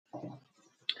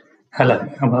Hello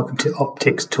and welcome to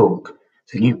Optics Talk,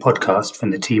 the new podcast from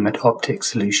the team at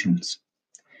Optics Solutions.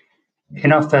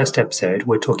 In our first episode,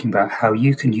 we're talking about how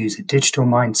you can use a digital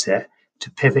mindset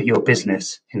to pivot your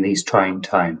business in these trying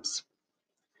times.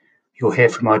 You'll hear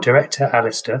from our director,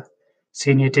 Alistair,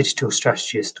 senior digital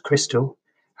strategist, Crystal,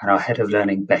 and our head of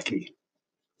learning, Becky.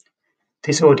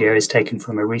 This audio is taken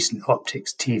from a recent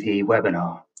Optics TV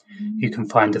webinar. You can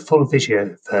find the full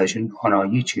video version on our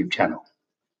YouTube channel.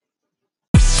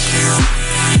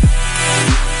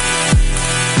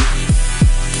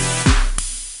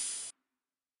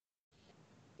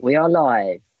 We are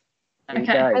live. Here Okay. we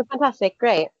go. Oh, fantastic.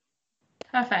 Great.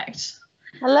 Perfect.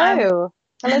 Hello.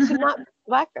 Hello to Matt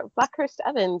Blackhurst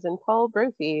Evans and Paul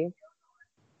Brophy.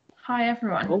 Hi,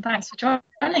 everyone. Cool. Thanks for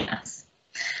joining us.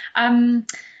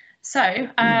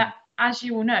 As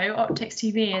you all know, Optics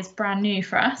TV is brand new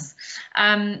for us.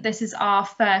 This is our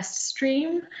first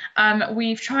stream.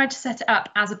 We've tried to set it up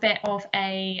as a bit of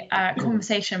a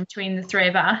conversation between the three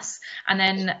of us, and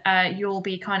then you'll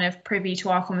be kind of privy to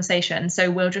our conversation.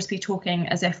 So we'll just be talking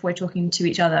as if we're talking to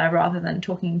each other rather than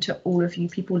talking to all of you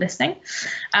people listening.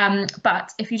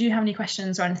 But if you do have any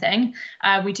questions or anything,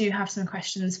 we do have some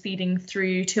questions feeding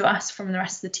through to us from the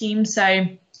rest of the team. So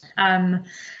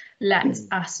let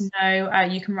us know.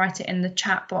 You can write it in the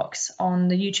chat box on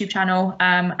the YouTube channel,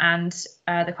 and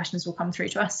the questions will come through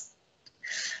to us.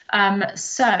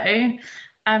 Hi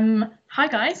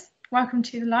guys, welcome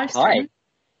to the live stream.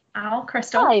 Hi. Al,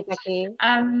 Crystal. Hi, Becky.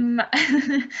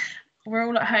 We're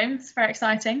all at home. It's very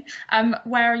exciting.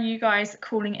 Where are you guys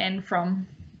calling in from?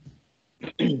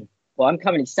 Well, I'm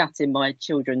currently sat in my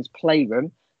children's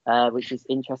playroom, which is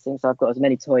interesting. So I've got as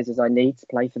many toys as I need to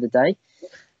play for the day.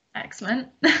 Excellent.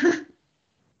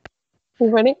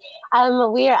 Morning. I'm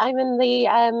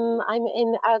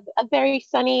in a very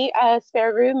sunny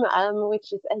spare room,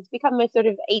 which has become my sort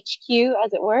of HQ,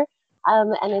 as it were,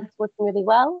 and it's working really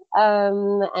well.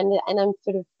 And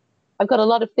I've got a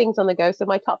lot of things on the go. So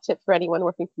my top tip for anyone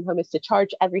working from home is to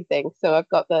charge everything. So I've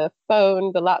got the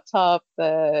phone, the laptop,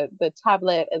 the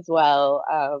tablet as well.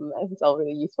 And it's all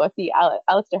really useful. I see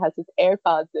Alistair has his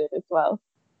AirPods in as well.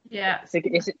 Yeah, it's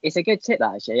a good tip,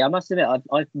 that, actually. I must admit,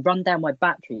 I've run down my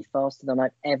battery faster than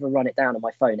I've ever run it down on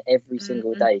my phone every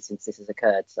single day since this has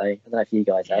occurred. So I don't know if you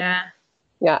guys have.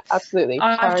 Yeah, absolutely.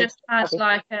 I've just had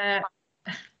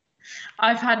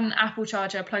I've had an Apple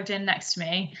charger plugged in next to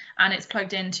me, and it's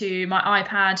plugged into my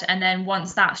iPad, and then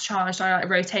once that's charged, I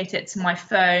rotate it to my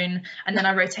phone, and then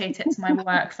I rotate it to my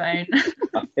work phone.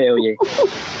 I feel you.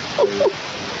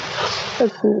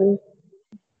 Absolutely.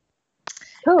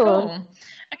 Cool.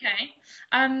 Okay.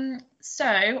 So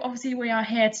obviously we are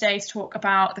here today to talk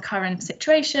about the current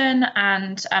situation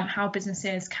and how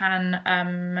businesses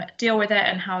can deal with it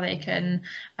and how they can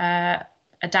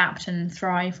adapt and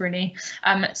thrive, really.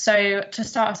 So to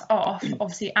start us off,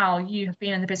 obviously, Al, you have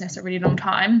been in the business a really long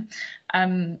time.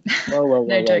 No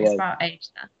jokes about age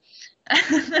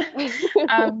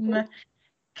there.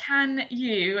 Can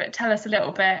you tell us a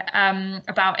little bit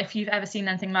about if you've ever seen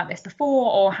anything like this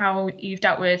before, or how you've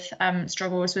dealt with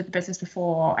struggles with the business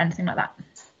before, or anything like that?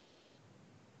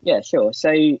 Yeah, sure.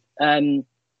 So,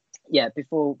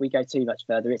 before we go too much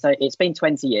further, it's been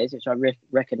 20 years, which I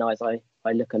recognise I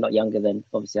look a lot younger than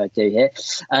obviously I do here.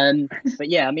 But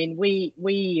yeah, I mean, we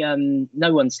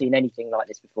no one's seen anything like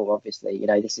this before. Obviously, you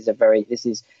know,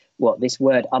 this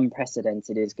word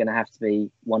unprecedented is going to have to be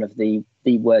one of the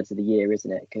words of the year,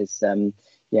 isn't it? Because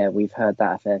we've heard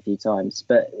that a fair few times.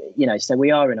 But you know, so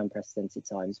we are in unprecedented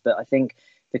times. But I think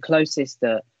the closest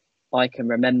that I can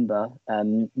remember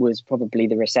was probably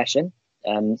the recession.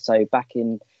 So back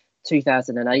in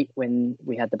 2008, when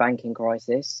we had the banking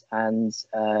crisis, and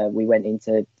we went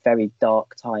into very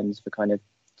dark times for kind of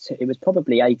it was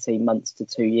probably 18 months to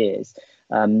 2 years.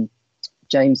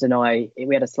 James and I,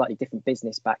 we had a slightly different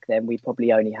business back then. We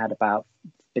probably only had about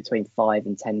between 5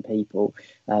 and 10 people.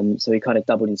 So we kind of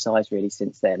doubled in size really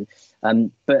since then.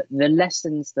 But the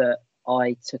lessons that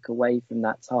I took away from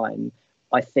that time,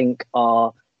 I think,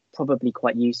 are probably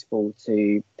quite useful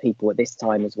to people at this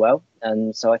time as well.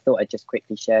 And so I thought I'd just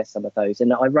quickly share some of those.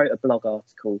 And I wrote a blog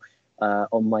article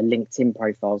on my LinkedIn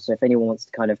profile. So if anyone wants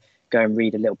to kind of go and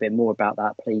read a little bit more about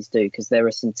that, please do, because there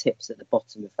are some tips at the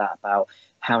bottom of that about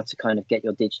how to kind of get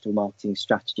your digital marketing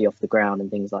strategy off the ground and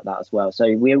things like that as well.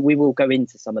 So we will go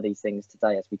into some of these things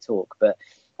today as we talk. But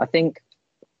I think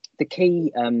the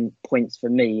key points for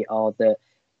me are that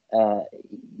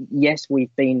yes,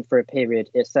 we've been for a period,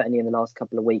 certainly in the last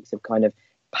couple of weeks, of kind of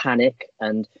panic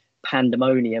and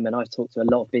pandemonium, and I've talked to a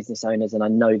lot of business owners, and I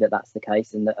know that that's the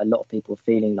case, and that a lot of people are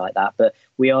feeling like that. But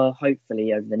we are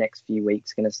hopefully over the next few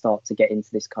weeks going to start to get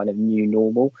into this kind of new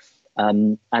normal.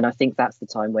 And I think that's the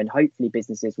time when hopefully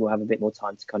businesses will have a bit more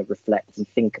time to kind of reflect and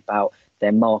think about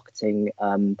their marketing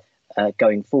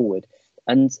going forward.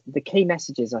 And the key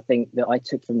messages I think that I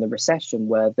took from the recession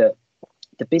were that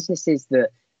the businesses that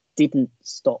didn't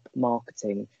stop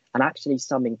marketing, and actually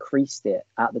some increased it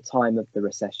at the time of the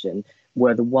recession,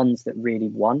 were the ones that really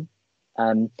won.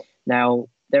 Now,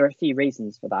 there are a few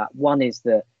reasons for that. One is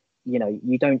that, you know,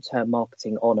 you don't turn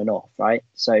marketing on and off, right?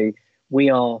 So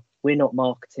we're not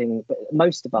marketing, but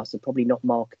most of us are probably not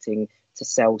marketing to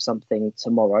sell something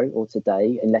tomorrow or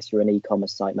today, unless you're an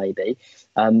e-commerce site maybe.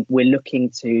 We're looking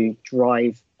to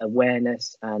drive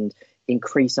awareness and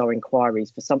increase our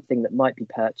inquiries for something that might be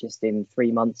purchased in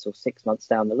 3 months or 6 months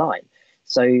down the line.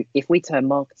 So if we turn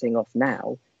marketing off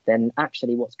now, then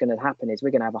actually what's going to happen is we're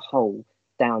going to have a hole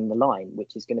down the line,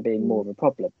 which is going to be more of a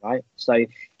problem, right? So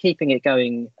keeping it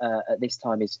going at this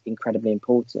time is incredibly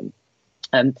important.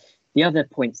 The other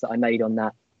points that I made on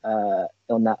the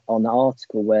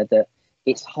article were that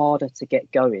it's harder to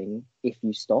get going if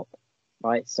you stop,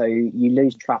 right? So you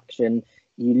lose traction,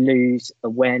 you lose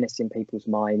awareness in people's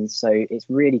minds. So it's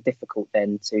really difficult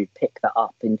then to pick that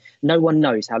up, and no one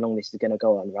knows how long this is going to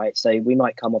go on, right? So we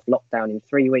might come off lockdown in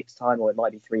 3 weeks time, or it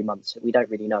might be 3 months. We don't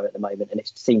really know at the moment, and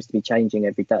it seems to be changing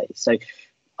every day. So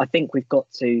I think we've got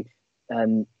to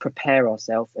prepare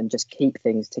ourselves and just keep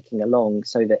things ticking along,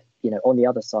 so that, you know, on the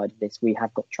other side of this, we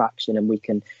have got traction and we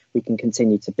can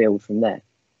continue to build from there.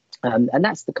 And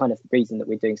that's the kind of reason that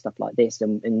we're doing stuff like this,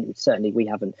 and certainly we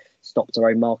haven't stopped our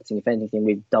own marketing. If anything,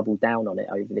 we've doubled down on it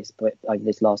over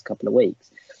this last couple of weeks.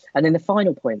 And then the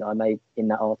final point that I made in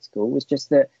that article was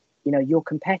just that, you know, your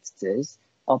competitors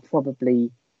are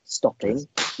probably stopping,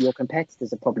 your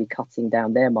competitors are probably cutting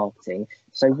down their marketing.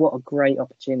 So what a great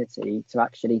opportunity to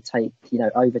actually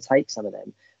overtake some of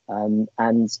them,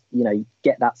 and, you know,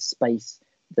 get that space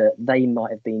that they might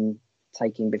have been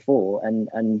taking before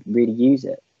and really use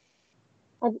it.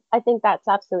 I think that's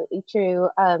absolutely true,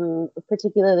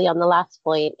 particularly on the last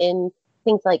point in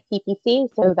things like PPC.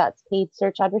 So that's paid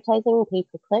search advertising, pay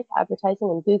per click advertising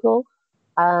in Google,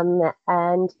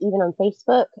 and even on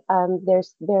Facebook. There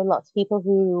are lots of people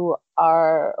who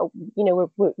are, you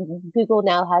know, Google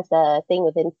now has a thing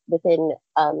within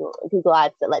Google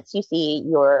Ads that lets you see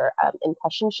your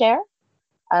impression share.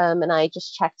 And I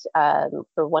just checked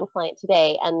for one client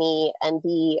today, and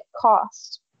the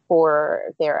cost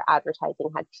for their advertising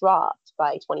had dropped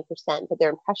by 20%, but their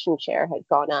impression share had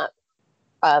gone up,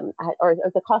 or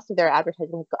the cost of their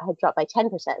advertising had dropped by 10%,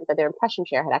 but their impression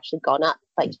share had actually gone up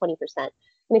by 20%. And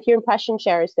if your impression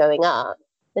share is going up,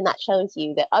 then that shows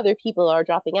you that other people are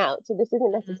dropping out. So this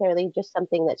isn't necessarily just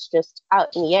something that's just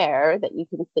out in the air that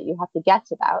you have to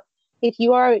guess about. If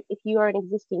you are an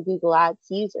existing Google Ads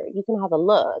user, you can have a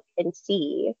look and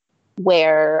see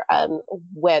where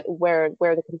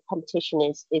the competition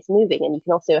is moving, and you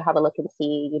can also have a look and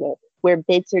see, you know, where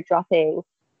bids are dropping,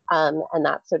 and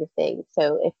that sort of thing.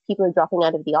 So if people are dropping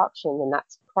out of the auction, then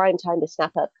that's prime time to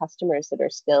snap up customers that are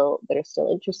still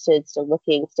interested, still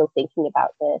looking, still thinking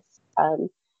about this. And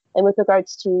with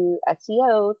regards to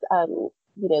SEO,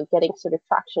 you know, getting sort of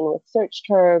traction with search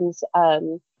terms,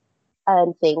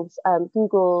 and things,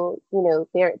 Google, you know,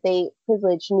 they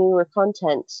privilege newer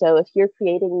content. So if you're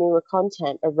creating newer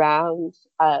content around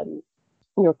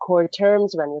your core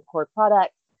terms, around your core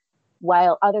product,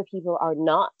 while other people are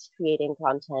not creating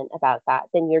content about that,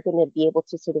 then you're going to be able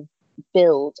to sort of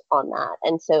build on that.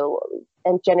 And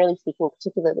generally speaking,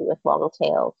 particularly with long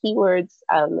tail keywords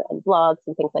and blogs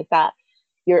and things like that,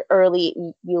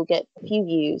 you'll get a few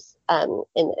views in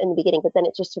the beginning, but then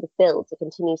it just sort of builds. It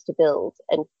continues to build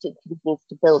and continues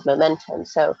to build momentum.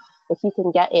 So if you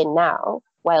can get in now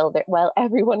while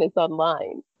everyone is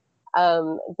online,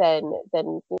 then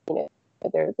you know,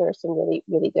 there are some really,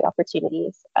 really good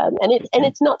opportunities. And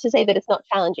it's not to say that it's not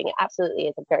challenging. It absolutely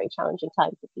is a very challenging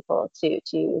time for people to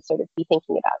sort of be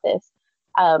thinking about this.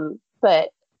 But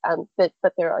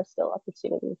there are still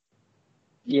opportunities.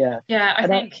 Yeah, I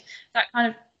think that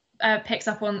kind of picks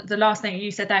up on the last thing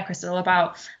you said there, Crystal,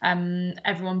 about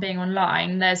everyone being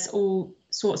online. There's all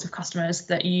sorts of customers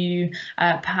that you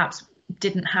perhaps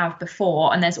didn't have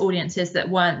before, and there's audiences that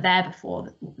weren't there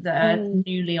before that are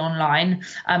newly online,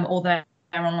 or they're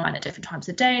online at different times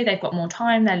of day. They've got more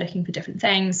time, they're looking for different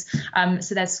things,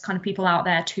 so there's kind of people out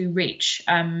there to reach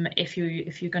if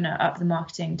you're going to up the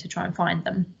marketing to try and find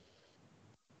them.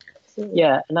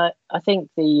 Yeah, and I think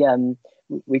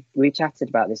we chatted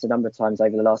about this a number of times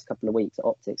over the last couple of weeks at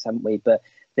Optix, haven't we? But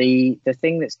the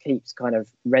thing that keeps kind of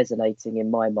resonating in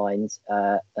my mind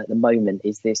at the moment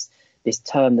is this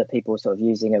term that people are sort of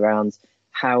using around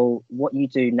how what you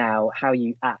do now, how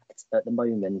you act at the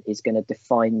moment is going to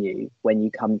define you when you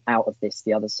come out of this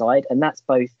the other side. And that's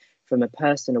both from a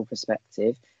personal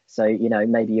perspective. So, you know,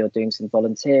 maybe you're doing some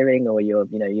volunteering, or you're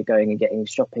going and getting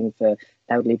shopping for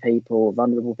elderly people or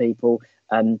vulnerable people.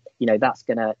 You know, that's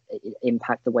going to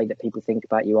impact the way that people think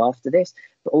about you after this.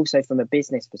 But also from a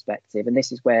business perspective, and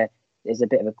this is where there's a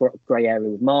bit of a grey area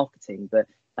with marketing, but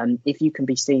if you can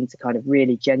be seen to kind of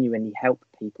really genuinely help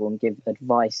people and give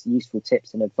advice, useful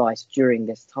tips and advice during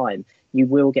this time, you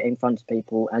will get in front of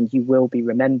people and you will be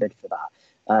remembered for that.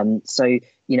 So,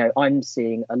 you know, I'm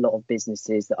seeing a lot of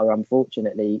businesses that are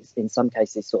unfortunately, in some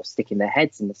cases, sort of sticking their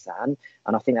heads in the sand.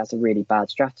 And I think that's a really bad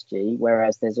strategy.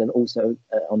 Whereas there's also,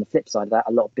 on the flip side of that,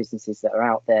 a lot of businesses that are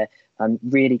out there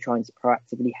really trying to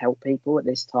proactively help people at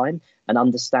this time and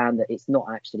understand that it's not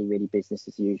actually really business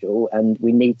as usual. And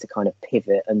we need to kind of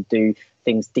pivot and do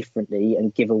things differently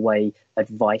and give away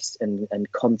advice and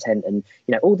content and,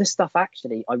 you know, all the stuff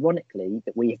actually, ironically,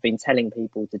 that we have been telling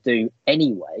people to do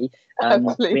anyway.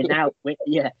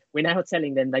 We're now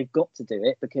telling them they've got to do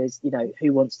it, because, you know,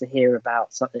 who wants to hear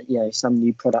about some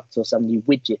new product or some new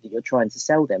widget that you're trying to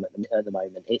sell them at the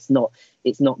moment? It's not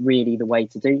really the way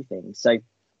to do things. So,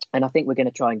 and I think we're going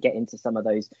to try and get into some of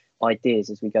those ideas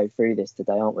as we go through this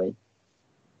today, aren't we?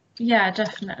 Yeah,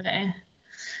 definitely.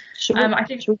 I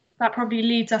think that probably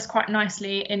leads us quite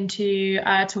nicely into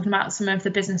talking about some of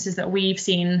the businesses that we've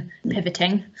seen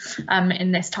pivoting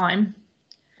in this time.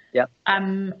 Yeah.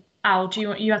 Al,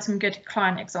 you had some good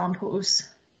client examples?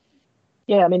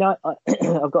 Yeah, I mean,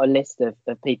 I've got a list of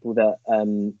people that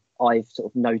I've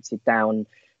sort of noted down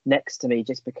next to me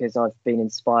just because I've been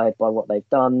inspired by what they've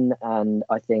done. And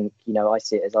I think, you know, I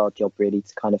see it as our job really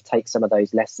to kind of take some of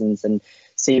those lessons and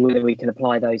see whether we can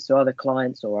apply those to other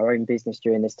clients or our own business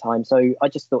during this time. So I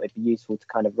just thought it'd be useful to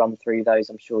kind of run through those.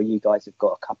 I'm sure you guys have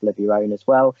got a couple of your own as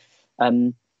well.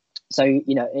 So,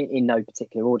 you know, in no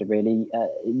particular order, really,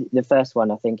 the first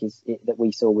one I think that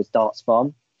we saw was Darts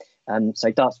Farm.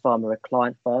 So Darts Farm are a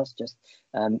client of ours, just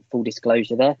full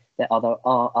disclosure there. There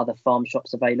are other farm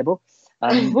shops available.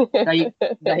 They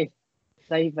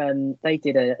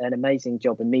did an amazing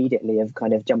job immediately of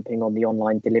kind of jumping on the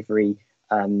online delivery,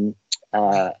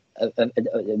 or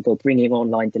bringing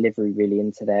online delivery really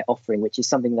into their offering, which is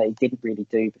something they didn't really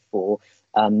do before.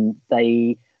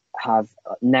 They have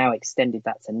now extended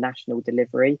that to national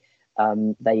delivery.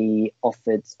 They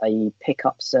offered a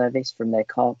pickup service from their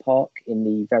car park in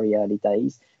the very early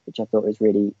days, which I thought was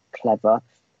really clever.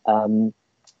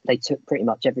 They took pretty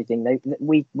much everything.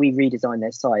 We redesigned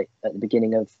their site at the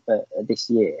beginning of this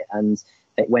year, and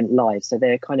it went live. So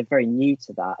they're kind of very new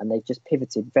to that, and they've just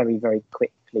pivoted very, very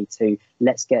quickly to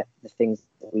let's get the things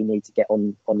that we need to get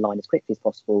online as quickly as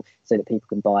possible so that people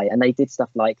can buy. And they did stuff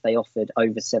like they offered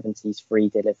over 70s free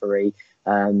delivery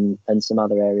and some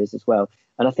other areas as well.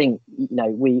 And I think, you know,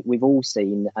 we've all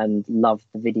seen and loved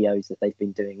the videos that they've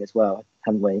been doing as well,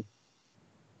 haven't we?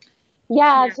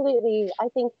 Yeah, absolutely. I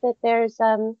think that there's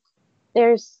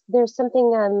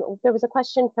something. There was a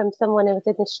question from someone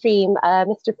within the stream,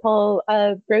 Mr. Paul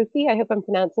Brophy. I hope I'm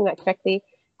pronouncing that correctly.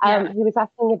 He was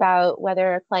asking about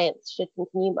whether clients should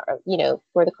continue,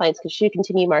 where the clients should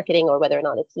continue marketing, or whether or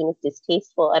not it's seen as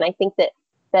distasteful. And I think that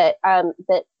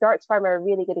Darts Farm are a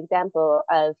really good example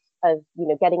of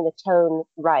getting the tone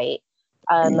right.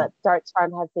 Darts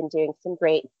Farm have been doing some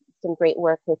great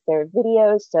work with their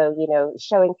videos, so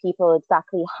showing people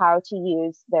exactly how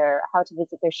to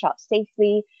visit their shop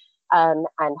safely, and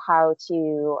how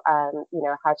to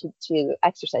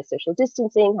exercise social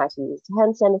distancing, how to use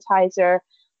hand sanitizer,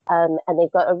 and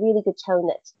they've got a really good tone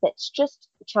that's just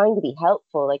trying to be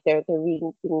helpful. Like they're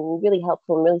being really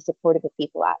helpful and really supportive of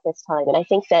people at this time. And I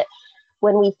think that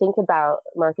when we think about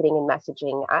marketing and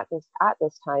messaging at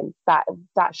this time,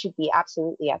 that should be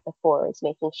absolutely at the fore, is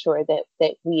making sure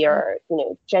that we are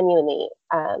genuinely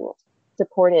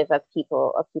supportive of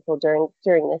people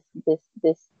during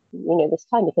this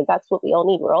time, because that's what we all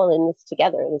need. We're all in this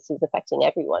together. This is affecting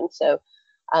everyone. So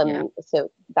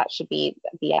so that should be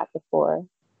at the fore.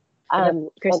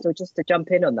 Crystal, just to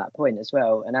jump in on that point as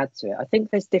well and add to it, I think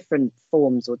there's different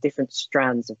forms or different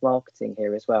strands of marketing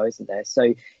here as well, isn't there?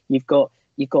 So you've got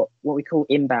what we call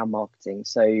inbound marketing.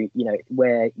 So,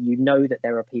 where that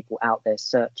there are people out there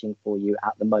searching for you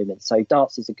at the moment. So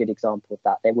Darts is a good example of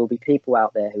that. There will be people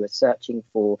out there who are searching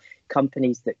for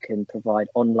companies that can provide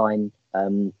online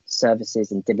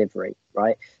services and delivery,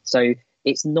 right? So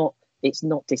it's not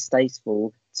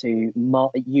distasteful to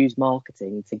use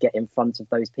marketing to get in front of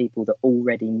those people that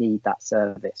already need that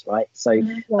service, right? So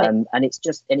and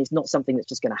it's not something that's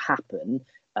just going to happen.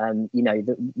 You know,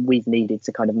 that we've needed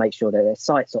to kind of make sure that their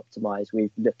site's optimized. We're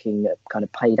looking at kind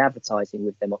of paid advertising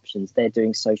with them options. They're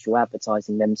doing social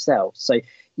advertising themselves. So,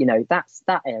 you know,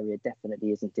 that area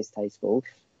definitely isn't distasteful.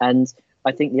 And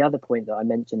I think the other point that I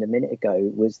mentioned a minute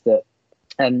ago was that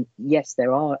yes,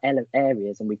 there are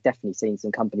areas, and we've definitely seen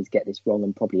some companies get this wrong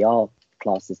and probably are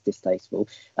classed as distasteful.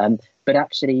 But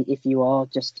actually, if you're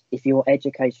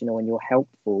educational and you're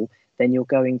helpful, then you're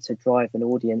going to drive an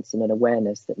audience and an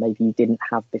awareness that maybe you didn't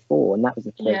have before. And that was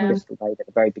the point Crystal made at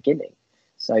the very beginning.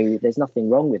 So there's nothing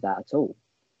wrong with that at all.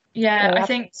 Yeah, I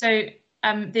think so.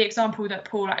 The example that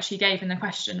Paul actually gave in the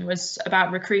question was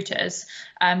about recruiters.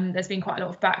 There's been quite a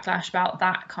lot of backlash about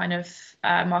that kind of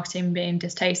marketing being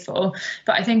distasteful,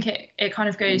 but I think it kind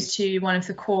of goes to one of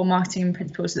the core marketing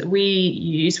principles that we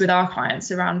use with our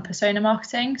clients around persona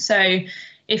marketing. So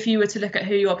if you were to look at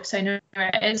who your persona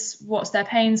is, what's their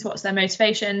pains, what's their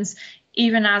motivations,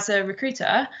 even as a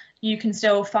recruiter, you can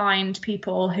still find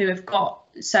people who have got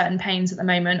certain pains at the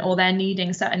moment, or they're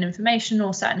needing certain information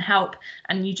or certain help,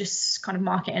 and you just kind of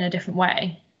market in a different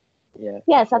way.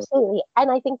 Yes, absolutely.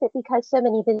 And I think that because so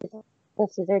many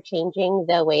businesses are changing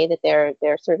the way that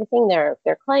they're servicing their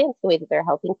clients, the way that they're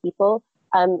helping people,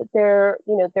 there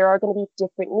are going to be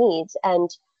different needs, and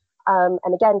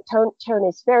again, tone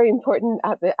is very important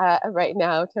right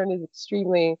now. Tone is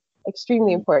extremely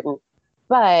important.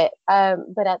 But at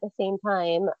the same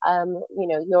time,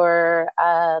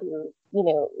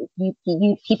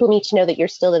 people need to know that you're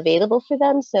still available for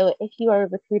them. So if you are a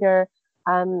recruiter,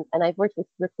 and I've worked with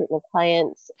recruitment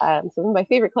clients, some of my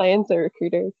favorite clients are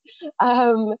recruiters.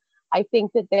 I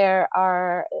think that there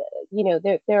are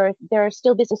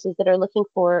still businesses that are looking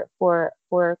for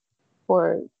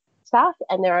staff,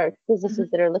 and there are businesses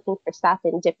that are looking for staff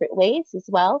in different ways as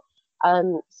well.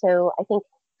 So I think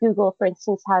Google, for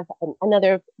instance, have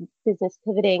another business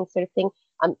pivoting sort of thing.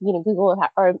 Google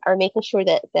are making sure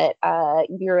that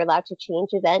you're allowed to change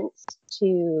events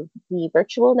to be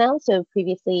virtual now. So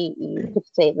previously, you could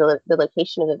say the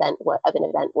location of an event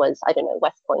was, I don't know,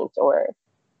 West Point or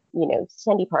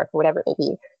Sandy Park or whatever it may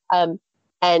be.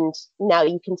 And now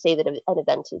you can say that an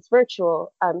event is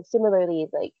virtual. Similarly,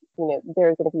 there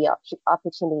are going to be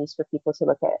opportunities for people to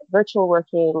look at virtual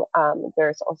working.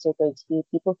 There's also going to be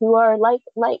people who are like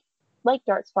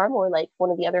Dart's Farm, or like one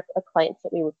of the other clients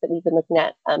that we've been looking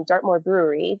at, Dartmoor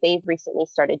Brewery. They've recently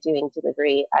started doing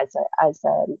delivery as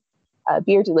a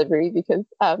beer delivery because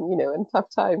in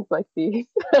tough times like these,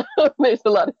 there's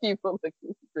a lot of people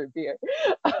looking for beer,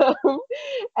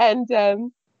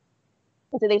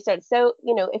 so they started. So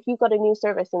if you've got a new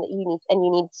service and that you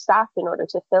need staff in order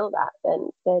to fill that, then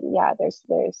yeah, there's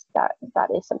that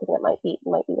is something that might be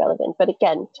relevant. But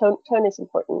again, tone is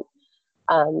important,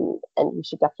 and you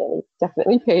should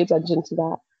definitely pay attention to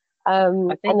that.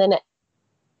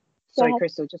 Sorry,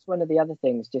 Crystal, just one of the other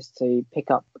things, just to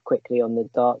pick up quickly on the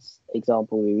darts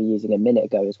example we were using a minute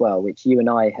ago as well, which you and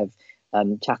I have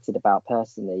chatted about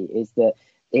personally, is that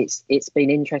it's been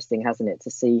interesting, hasn't it,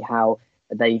 to see how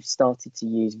they've started to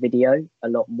use video a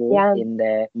lot more in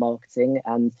their marketing.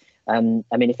 And I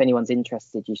mean, if anyone's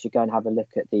interested, you should go and have a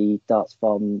look at the Darts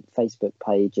Farm Facebook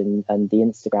page and the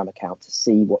Instagram account to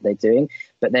see what they're doing.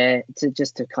 But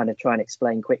to kind of try and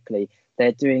explain quickly,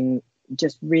 they're doing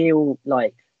just real,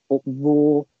 like,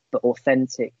 raw but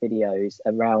authentic videos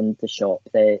around the shop.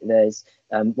 There's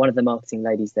one of the marketing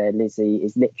ladies there, Lizzie,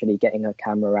 is literally getting her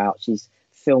camera out. She's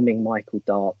filming Michael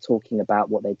Dart talking about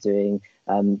what they're doing.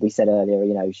 We said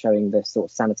earlier, showing the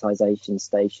sort of sanitization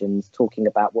stations, talking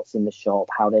about what's in the shop,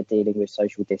 how they're dealing with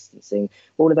social distancing,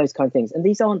 all of those kind of things. And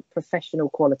these aren't professional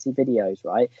quality videos,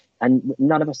 right? And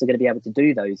none of us are going to be able to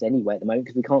do those anyway at the moment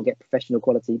because we can't get professional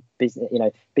quality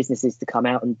businesses to come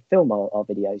out and film our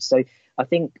videos. So I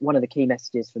think one of the key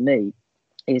messages for me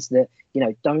is that,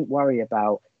 don't worry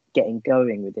about getting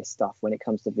going with this stuff when it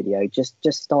comes to video. Just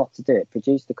start to do it,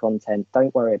 produce the content.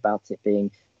 Don't worry about it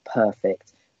being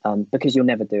perfect, because you'll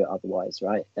never do it otherwise,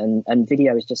 right? And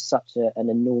video is just such an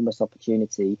enormous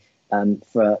opportunity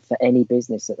for any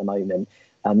business at the moment.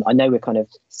 I know we're kind of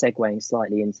segueing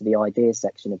slightly into the ideas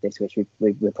section of this, which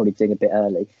we're probably doing a bit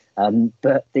early,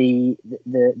 but the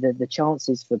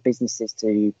chances for businesses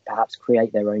to perhaps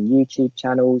create their own YouTube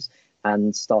channels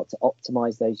and start to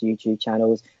optimize those YouTube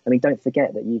channels. I mean, don't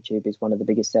forget that YouTube is one of the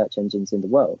biggest search engines in the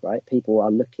world, right? People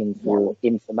are looking for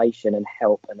information and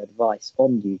help and advice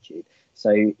on YouTube.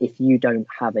 So if you don't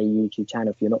have a YouTube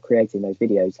channel, if you're not creating those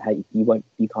videos,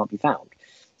 you can't be found.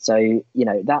 So, you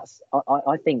know, that's,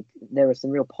 I think there are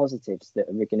some real positives that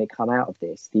are going to come out of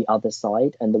this, the other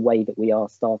side, and the way that we are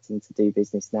starting to do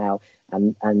business now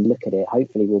and look at it.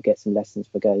 Hopefully we'll get some lessons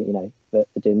for going, you know, for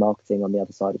doing marketing on the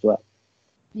other side as well.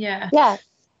 Yeah. Yeah.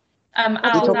 Can you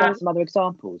talk about some other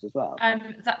examples as well?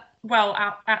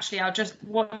 Actually, I'll just,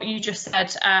 what you just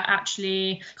said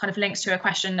actually kind of links to a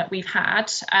question that we've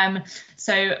had.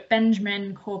 So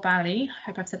Benjamin Corbally,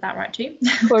 hope I've said that right too.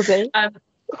 Corbally.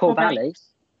 Corbally.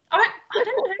 I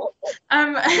don't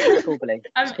know.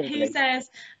 He says,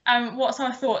 what's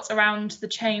our thoughts around the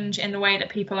change in the way that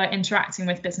people are interacting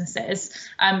with businesses?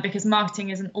 Because marketing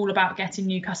isn't all about getting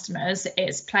new customers,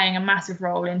 it's playing a massive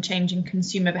role in changing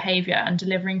consumer behaviour and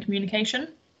delivering communication.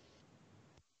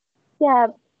 Yeah,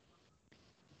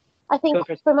 I think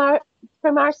from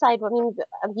our side, I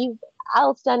mean,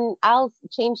 Al's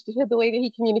changed the way that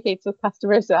he communicates with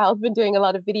customers. So Al's been doing a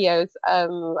lot of videos.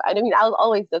 And I mean, Al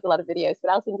always does a lot of videos,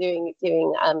 but Al's been doing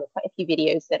quite a few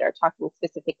videos that are talking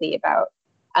specifically about,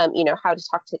 you know, how to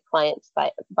talk to clients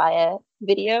via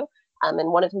video.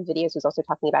 And one of his videos was also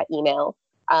talking about email.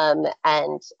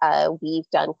 And we've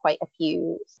done quite a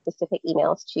few specific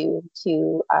emails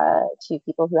to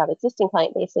people who have existing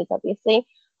client bases, obviously.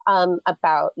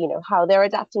 About, you know, how they're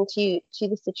adapting to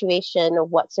the situation, or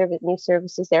what new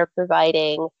services they're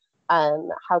providing,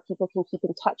 how people can keep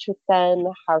in touch with them,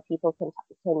 how people can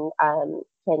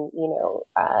you know,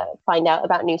 find out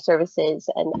about new services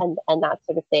and that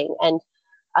sort of thing. And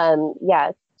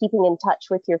yeah, keeping in touch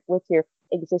with your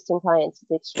existing clients is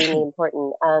extremely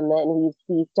important. And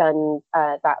we've done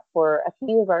that for a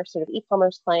few of our sort of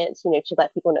e-commerce clients, you know, to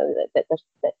let people know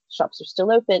that shops are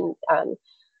still open.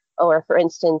 Or, for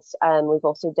instance, we've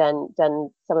also done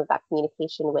some of that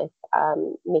communication with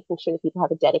making sure that people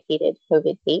have a dedicated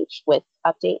COVID page with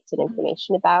updates and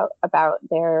information about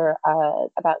their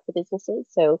about the businesses.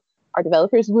 So our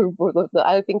developers were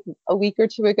I think a week or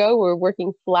two ago, were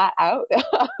working flat out.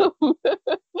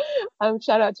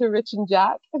 Shout out to Rich and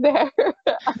Jack there,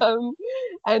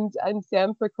 and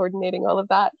Sam for coordinating all of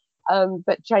that.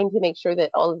 But trying to make sure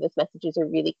that all of those messages are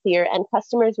really clear, and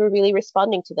customers were really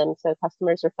responding to them. So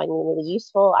customers are finding them really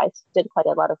useful. I did quite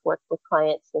a lot of work with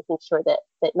clients, making sure that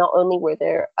not only were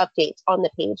there updates on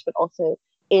the page, but also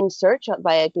in search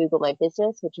via Google My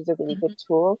Business, which is a really good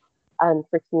tool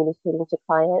for communicating to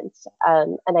clients.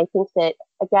 And I think that,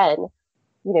 again,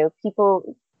 you know,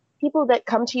 people that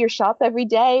come to your shop every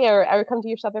day or come to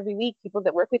your shop every week, people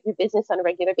that work with your business on a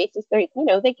regular basis, they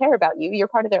care about you. You're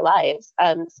part of their lives.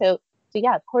 So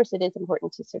yeah, of course, it is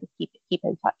important to sort of keep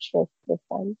in touch with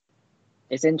them.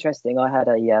 It's interesting. I had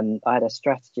a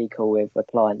strategy call with a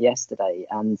client yesterday,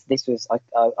 and this was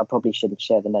I probably shouldn't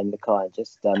share the name of the client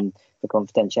just for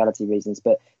confidentiality reasons,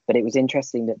 but it was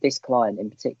interesting that this client in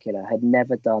particular had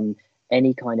never done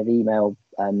any kind of email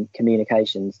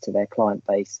communications to their client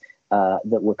base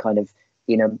that were kind of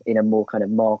in a more kind of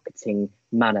marketing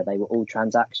manner. They were all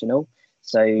transactional.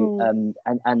 So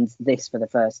and this for the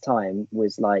first time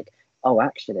was like, oh,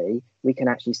 actually, we can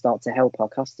actually start to help our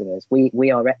customers. We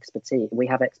have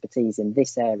expertise in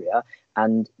this area,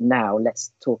 and now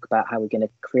let's talk about how we're going to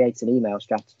create an email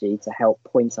strategy to help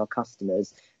point our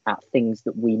customers at things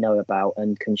that we know about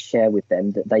and can share with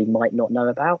them that they might not know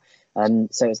about.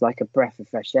 So it's like a breath of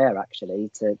fresh air,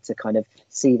 actually, to kind of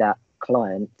see that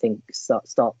client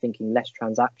start thinking less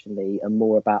transactionally and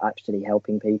more about actually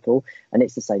helping people. And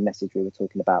it's the same message we were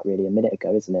talking about really a minute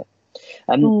ago, isn't it?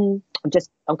 I'm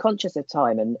conscious of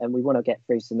time, and we want to get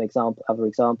through some other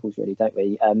examples, really, don't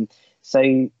we? So,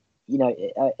 you know,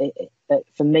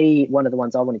 for me, one of the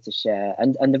ones I wanted to share,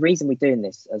 and the reason we're doing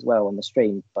this as well on the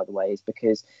stream, by the way, is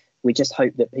because we just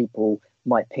hope that people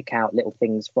might pick out little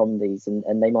things from these,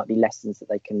 and they might be lessons that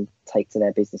they can take to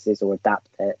their businesses or adapt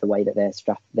the way that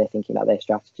they're thinking about their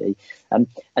strategy. And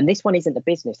this one isn't a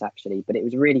business, actually, but it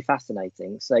was really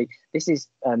fascinating. So this is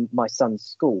my son's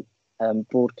school,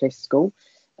 Broadcliff School,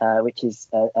 which is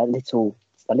a little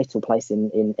place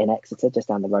in Exeter, just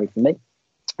down the road from me.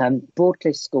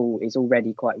 Broadcliff School is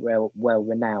already quite well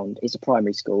renowned. It's a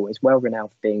primary school. It's well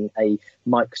renowned for being a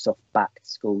Microsoft backed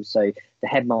school. So the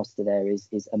headmaster there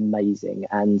is amazing,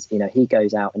 and you know, he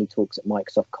goes out and he talks at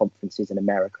Microsoft conferences in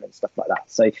America and stuff like that.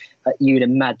 So you'd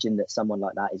imagine that someone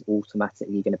like that is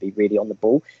automatically going to be really on the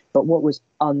ball. But what was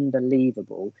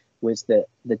unbelievable was that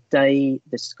the day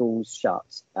the schools shut,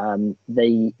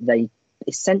 they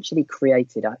essentially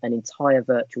created an entire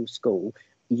virtual school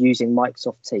using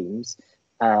Microsoft Teams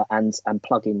and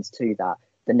plugins to that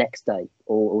the next day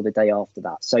or the day after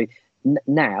that. So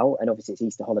now, and obviously it's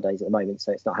Easter holidays at the moment,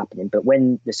 so it's not happening, but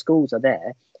when the schools are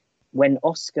there, when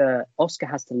Oscar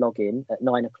has to log in at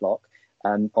 9 o'clock,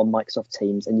 on Microsoft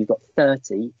Teams, and you've got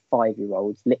 30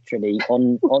 5-year-olds literally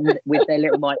on with their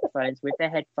little microphones, with their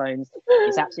headphones.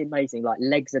 It's absolutely amazing. Like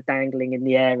legs are dangling in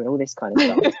the air and all this kind of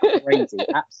stuff. It's crazy,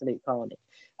 absolute carnage.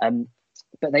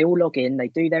 But they all log in, they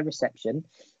do their reception,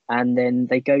 and then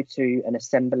they go to an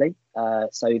assembly.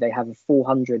 So they have a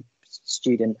 400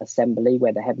 student assembly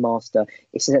where the headmaster,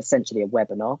 it's essentially a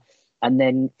webinar. And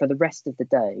then for the rest of the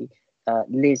day,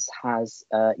 Liz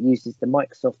uses the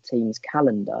Microsoft Teams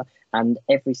calendar, and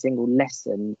every single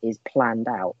lesson is planned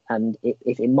out. And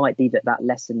if it might be that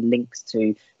lesson links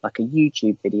to like a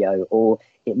YouTube video, or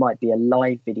it might be a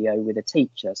live video with a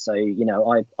teacher. So, you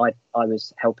know, I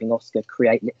was helping Oscar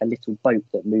create a little boat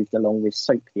that moved along with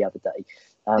soap the other day.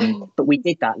 But we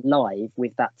did that live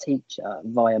with that teacher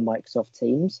via Microsoft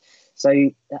Teams. So,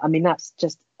 I mean, that's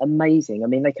just amazing. I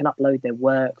mean, they can upload their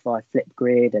work via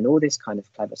Flipgrid and all this kind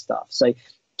of clever stuff. So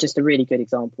just a really good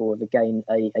example of, again,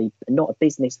 a not a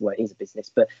business, well, it is a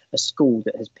business, but a school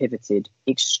that has pivoted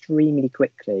extremely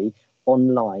quickly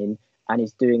online and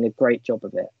is doing a great job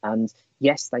of it. And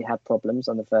yes, they had problems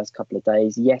on the first couple of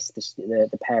days. Yes,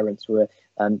 the parents were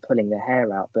pulling their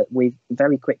hair out, but we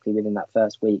very quickly within that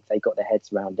first week, they got their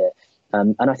heads around it.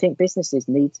 And I think businesses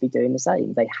need to be doing the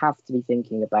same. They have to be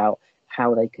thinking about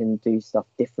how they can do stuff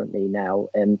differently now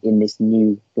in this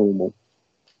new normal.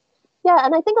 Yeah,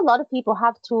 and I think a lot of people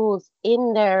have tools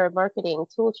in their marketing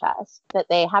tool chest that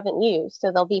they haven't used.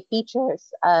 So there'll be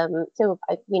features.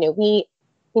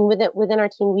 Within our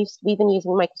team, we've been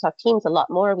using Microsoft Teams a lot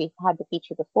more. We've had the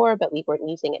feature before, but we weren't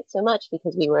using it so much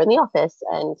because we were in the office,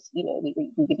 and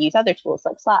we could use other tools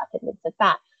like Slack and things like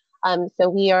that. So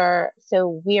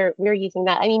we're using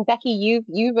that. I mean, Becky,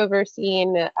 you've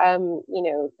overseen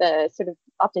the sort of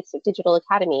Optics Digital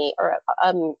Academy, or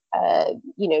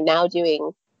now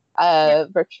doing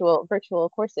virtual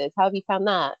courses. How have you found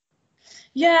that?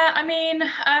 Yeah, I mean,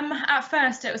 at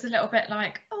first it was a little bit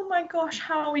like, oh my gosh,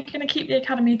 how are we going to keep the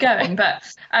academy going? But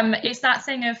it's that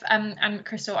thing of, and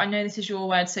Crystal, I know this is your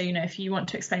word, so if you want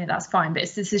to explain it, that's fine. But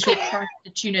this is your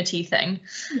opportunity thing.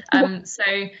 So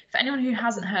for anyone who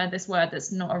hasn't heard this word,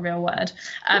 that's not a real word.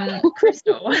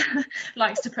 Crystal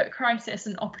likes to put crisis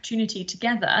and opportunity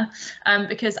together,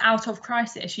 because out of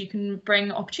crisis you can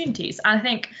bring opportunities. And I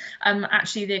think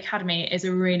actually the academy is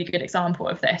a really good example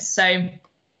of this. So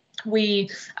we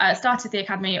started the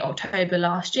academy October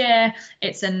last year.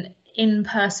 It's an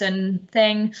in-person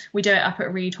thing. We do it up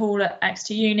at Reed Hall at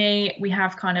Exeter Uni. We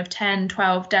have kind of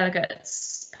 10-12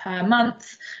 delegates per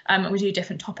month. We do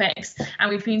different topics,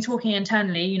 and we've been talking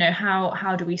internally,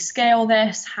 how do we scale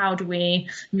this? How do we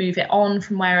move it on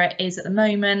from where it is at the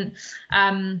moment?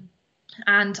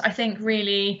 And I think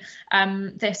really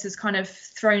this has kind of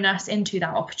thrown us into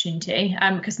that opportunity,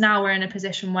 because now we're in a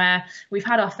position where we've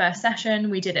had our first session,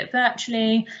 we did it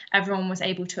virtually, everyone was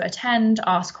able to attend,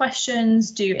 ask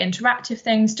questions, do interactive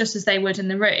things just as they would in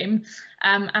the room.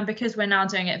 And because we're now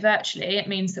doing it virtually, it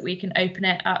means that we can open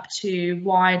it up to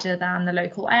wider than the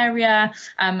local area.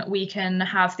 We can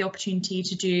have the opportunity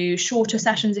to do shorter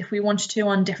sessions if we wanted to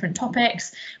on different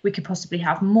topics. We could possibly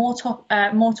have more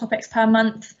topics per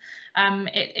month.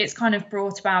 It's kind of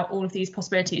brought about all of these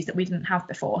possibilities that we didn't have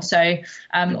before. So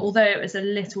although it was a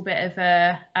little bit of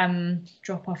a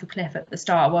drop off a cliff at the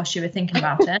start whilst you were thinking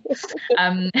about it,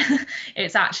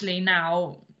 it's actually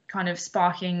now kind of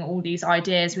sparking all these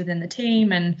ideas within the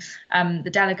team and the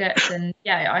delegates, and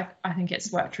I think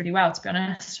it's worked really well, to be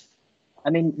honest. I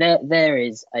mean, there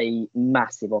is a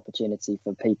massive opportunity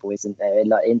for people, isn't there?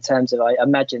 Like, in terms of, I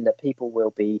imagine that people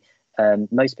will be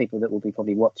most people that will be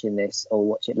probably watching this or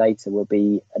watch it later will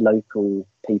be local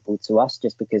people to us,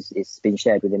 just because it's been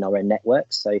shared within our own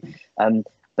networks. So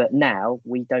but now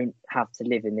we don't have to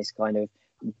live in this kind of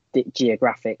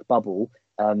geographic bubble.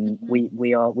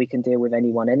 We can deal with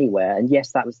anyone anywhere. And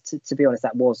yes, that was to be honest,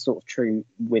 that was sort of true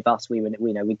with us. We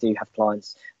do have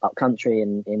clients up country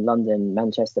in London,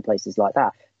 Manchester, places like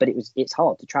that, but it's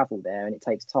hard to travel there and it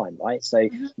takes time, right? So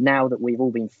now that we've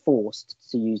all been forced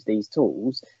to use these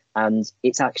tools, and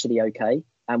it's actually okay,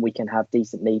 and we can have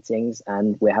decent meetings,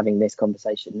 and we're having this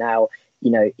conversation now,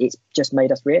 it's just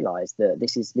made us realize that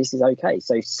this is okay.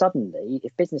 So suddenly,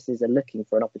 if businesses are looking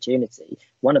for an opportunity,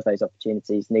 one of those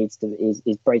opportunities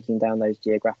is breaking down those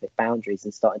geographic boundaries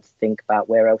and starting to think about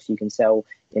where else you can sell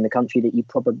in the country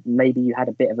that maybe you had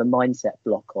a bit of a mindset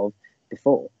block of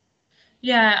before.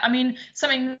 Yeah, I mean,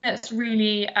 something that's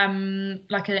really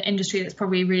like an industry that's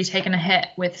probably really taken a hit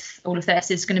with all of this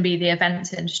is going to be the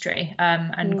events industry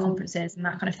and conferences and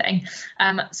that kind of thing.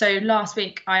 So last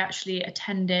week I actually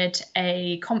attended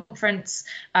a conference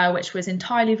which was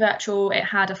entirely virtual. It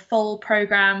had a full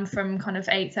program from kind of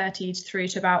 8:30 through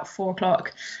to about 4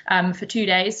 o'clock for 2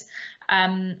 days.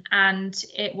 and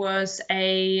it was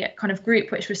a kind of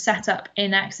group which was set up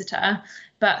in Exeter,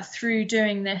 but through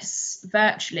doing this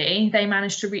virtually, they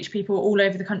managed to reach people all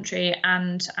over the country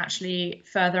and actually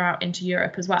further out into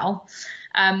Europe as well.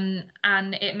 And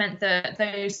it meant that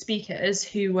those speakers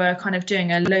who were kind of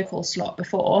doing a local slot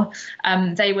before,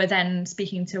 they were then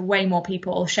speaking to way more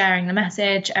people, sharing the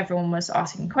message. Everyone was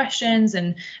asking questions,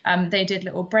 and they did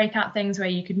little breakout things where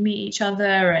you could meet each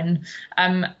other. And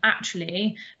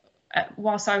actually,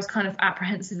 whilst I was kind of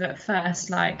apprehensive at first,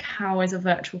 like, how is a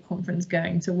virtual conference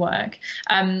going to work?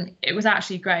 It was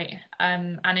actually great.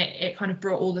 And it kind of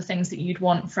brought all the things that you'd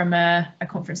want from a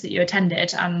conference that you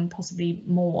attended, and possibly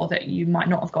more that you might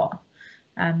not have got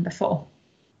before.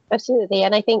 Absolutely.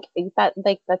 And I think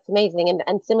that's amazing.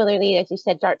 And similarly, as you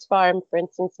said, Darts Farm, for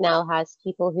instance, now has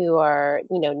people who are,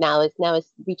 now is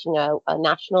reaching a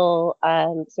national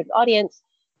sort of audience.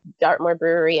 Dartmoor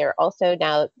Brewery are also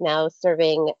now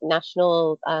serving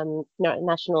national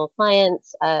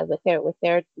clients with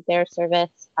their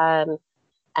service.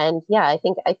 And yeah, I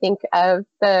think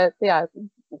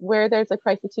where there's a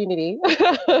crisis-opportunity,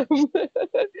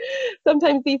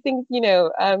 sometimes these things,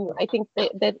 I think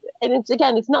that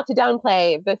and it's not to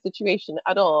downplay the situation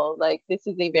at all. Like, this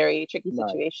is a very tricky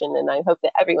situation, and I hope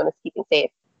that everyone is keeping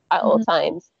safe at all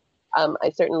times. I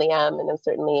certainly am, and I'm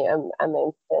certainly I'm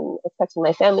expecting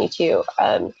my family to.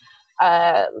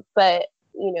 But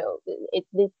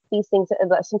these things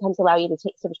sometimes allow you to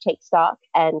take stock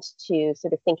and to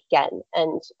sort of think again,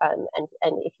 and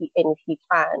if you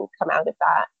can come out of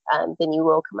that, then you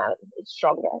will come out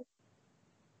stronger.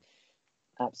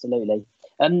 Absolutely.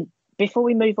 Before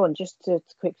we move on, just to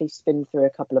quickly spin through a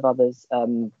couple of others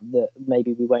that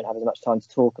maybe we won't have as much time to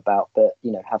talk about, but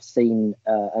have seen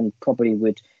and probably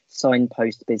would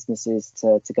signpost businesses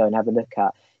to go and have a look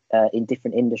at in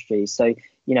different industries. So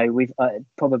we've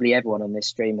probably everyone on this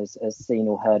stream has seen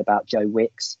or heard about Joe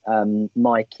Wicks.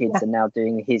 My kids are now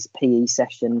doing his PE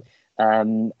session,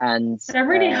 and they're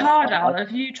really hard. Al,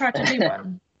 have you tried to do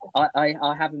one?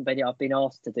 I haven't, but I've been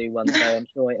asked to do one, so I'm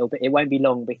sure it won't be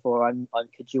long before I'm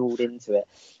cajoled into it.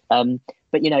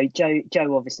 But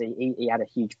Joe obviously he had a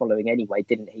huge following anyway,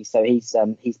 didn't he? So he's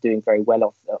doing very well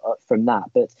off from that.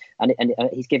 But and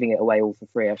he's giving it away all for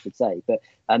free, I should say. But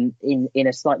in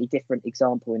a slightly different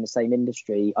example in the same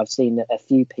industry, I've seen a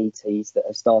few PTs that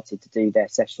have started to do their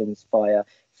sessions via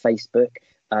Facebook.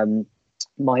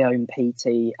 My own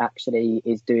PT actually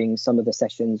is doing some of the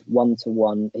sessions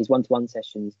one-to-one. His one-to-one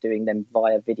sessions, doing them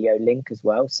via video link as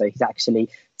well. So he's actually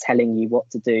telling you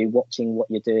what to do, watching what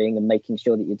you're doing, and making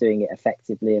sure that you're doing it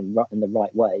effectively and in the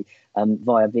right way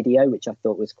via video, which I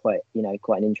thought was quite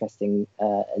an interesting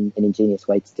and ingenious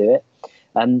way to do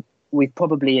it. We've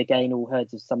probably again all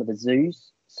heard of some of the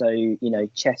zoos. So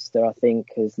Chester, I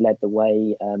think, has led the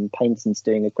way. Painston's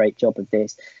doing a great job of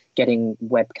this, getting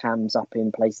webcams up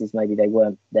in places maybe they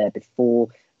weren't there before,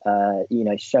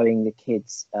 showing the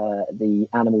kids the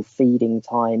animal feeding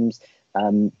times,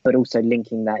 but also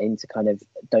linking that into kind of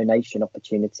donation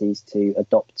opportunities to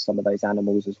adopt some of those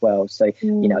animals as well. So,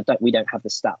 we don't have the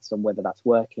stats on whether that's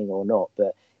working or not,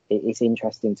 but it's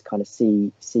interesting to kind of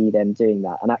see them doing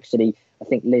that. And actually, I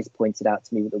think Liz pointed out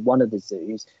to me that one of the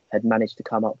zoos had managed to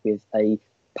come up with a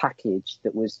package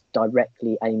that was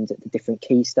directly aimed at the different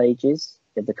key stages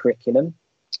of the curriculum.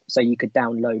 So you could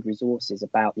download resources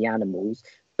about the animals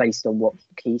based on what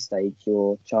key stage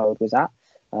your child was at.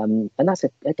 And that's,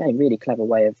 again, really clever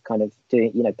way of kind of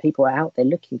doing, people are out there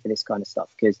looking for this kind of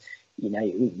stuff because,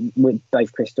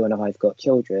 both Crystal and I have got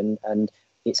children and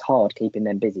it's hard keeping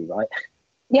them busy, right?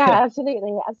 Yeah,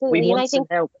 absolutely. We want some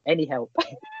help, any help.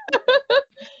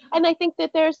 And I think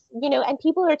that there's, and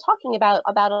people are talking about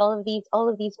all of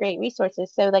these great resources.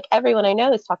 So like everyone I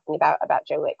know is talking about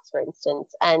Joe Wicks, for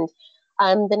instance, and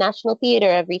the National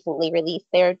Theatre have recently released.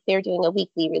 They're doing a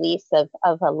weekly release of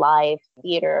a live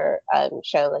theatre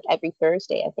show, like every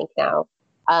Thursday, I think now.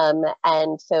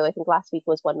 And so I think last week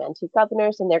was One Man, Two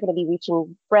Governors, and they're going to be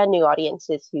reaching brand new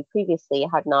audiences who previously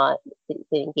had not been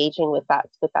engaging with that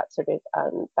sort of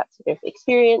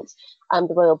experience.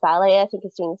 The Royal Ballet, I think,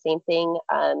 is doing the same thing,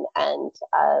 and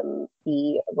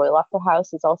the Royal Opera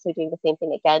House is also doing the same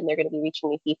thing. Again, they're going to be reaching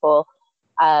new people,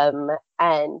 and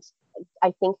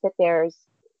I think that there's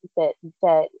that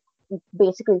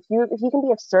basically if you can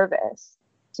be of service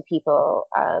to people,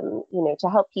 to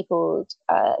help people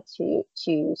to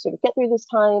sort of get through this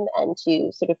time and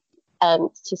to sort of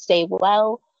to stay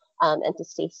well and to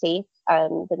stay safe,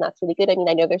 then that's really good. I mean,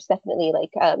 I know there's definitely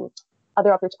like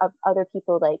other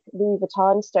people like Louis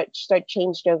Vuitton start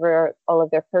changed over all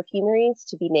of their perfumeries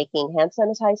to be making hand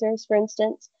sanitizers, for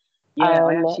instance. Yeah,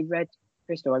 I actually read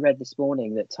Crystal, I read this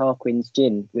morning that Tarquin's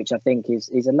Gin, which I think is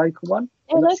a local one.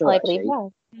 They're I'm not local, sure, I believe,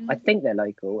 actually. yeah. I think they're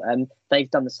local. They've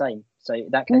done the same. So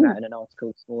that came out in an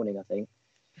article this morning, I think.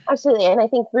 Absolutely, and I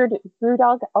think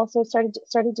BrewDog also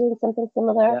started doing something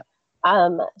similar.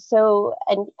 Yeah. So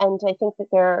I think that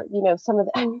there, some of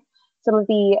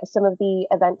the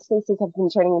event spaces have been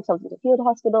turning themselves into field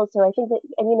hospitals. So I think that,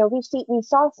 and we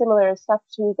saw similar stuff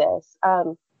to this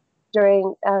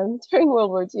during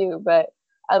World War II, but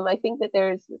I think that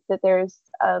there's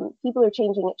people are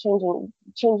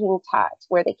changing tact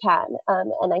where they can,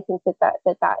 and I think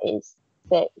that is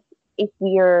that if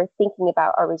we are thinking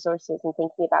about our resources and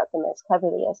thinking about them as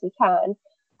cleverly as we can,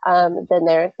 then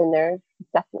there are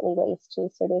definitely ways to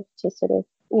sort of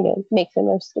make them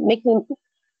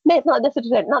not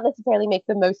necessarily make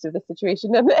the most of the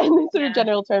situation in the sort of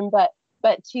general term, but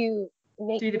to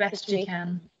make do the best you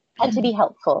can and to be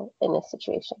helpful in this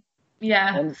situation.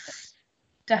 Yeah,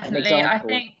 definitely. I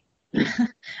think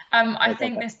I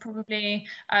think this probably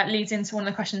leads into one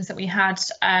of the questions that we had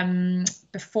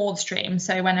before the stream.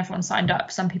 So when everyone signed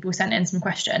up, some people sent in some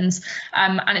questions,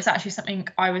 and it's actually something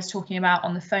I was talking about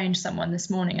on the phone to someone this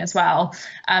morning as well,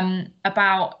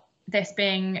 about this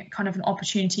being kind of an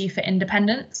opportunity for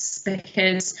independence,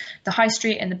 because the high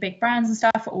street and the big brands and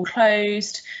stuff are all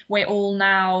closed. We're all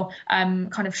now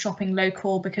kind of shopping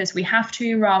local because we have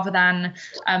to, rather than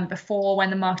before, when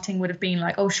the marketing would have been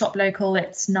like, oh, shop local,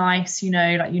 it's nice,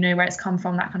 where it's come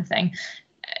from, that kind of thing.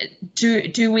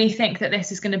 Do we think that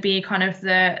this is going to be kind of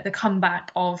the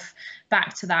comeback of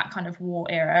back to that kind of war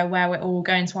era, where we're all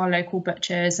going to our local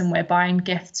butchers and we're buying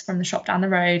gifts from the shop down the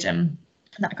road and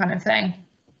that kind of thing?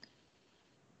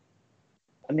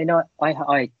 I mean, I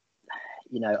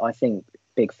think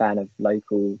big fan of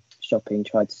local shopping,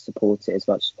 try to support it as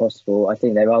much as possible. I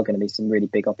think there are going to be some really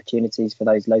big opportunities for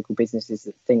those local businesses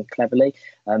that think cleverly.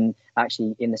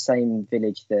 Actually, in the same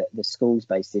village that the school's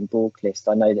based in, Borklist,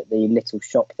 I know that the little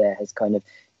shop there has kind of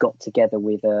got together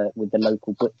with the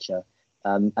local butcher,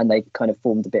 and they kind of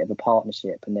formed a bit of a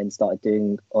partnership and then started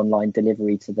doing online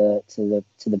delivery to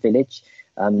the village.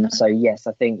 So yes,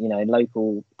 I think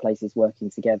local places working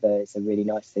together is a really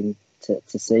nice thing to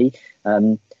see.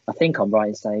 I think I'm right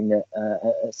in saying that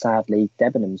sadly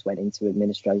Debenhams went into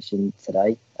administration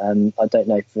today. I don't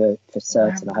know for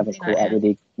certain. I haven't caught up with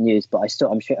the news, but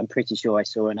I'm pretty sure I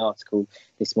saw an article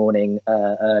this morning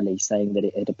early saying that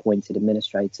it had appointed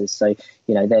administrators. So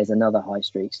there's another high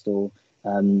street store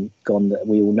gone that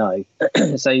we all know.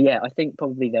 So yeah, I think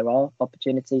probably there are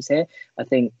opportunities here. I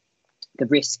think the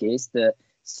risk is that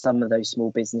some of those small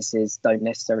businesses don't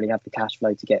necessarily have the cash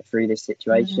flow to get through this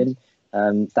situation.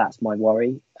 That's my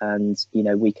worry, and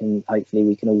we can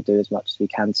all do as much as we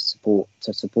can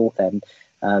to support them.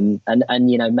 And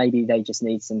maybe they just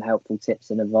need some helpful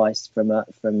tips and advice from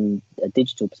a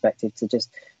digital perspective to just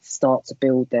start to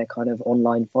build their kind of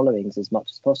online followings as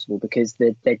much as possible, because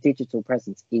their digital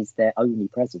presence is their only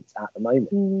presence at the moment,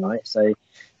 right? So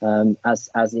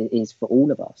as it is for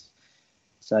all of us.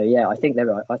 So yeah, I think there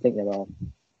are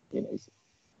opportunities.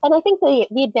 And I think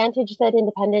the advantage that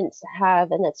independents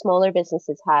have and that smaller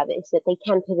businesses have is that they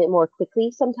can pivot more quickly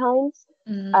sometimes,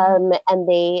 and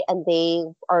they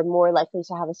are more likely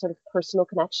to have a sort of personal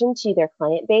connection to their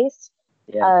client base.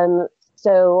 Yeah.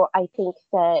 So I think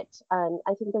that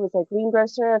I think there was a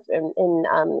greengrocer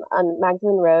on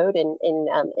Magdalen Road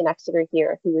in Exeter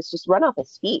here who was just run off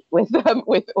his feet with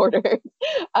orders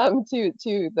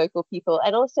to local people,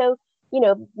 and also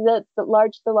the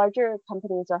larger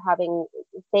companies are having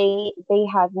they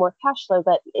have more cash flow,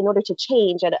 but in order to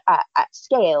change at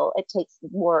scale, it takes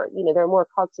more. There are more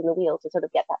cogs in the wheel to sort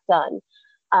of get that done.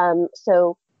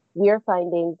 So we're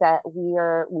finding that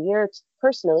we're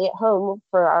personally at home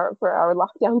for our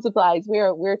lockdown supplies.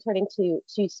 We're turning to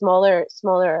smaller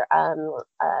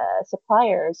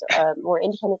suppliers, more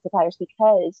independent suppliers,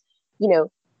 because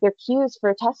their queues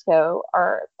for Tesco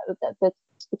are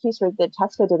the queues for the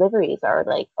Tesco deliveries are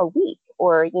like a week,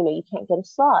 or you can't get a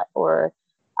slot, or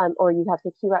you have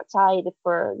to queue outside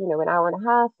for an hour and a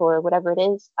half or whatever it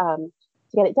is to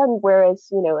get it done. Whereas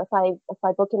if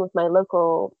I book in with my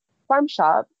local farm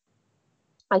shop,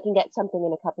 I can get something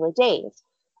in a couple of days.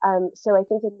 So I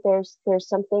think that there's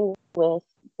something with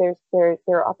there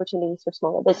are opportunities for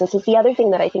smaller businesses. The other thing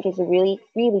that I think is a really,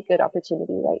 really good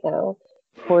opportunity right now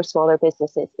for smaller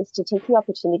businesses is to take the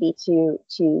opportunity to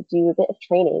do a bit of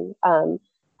training,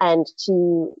 and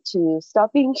to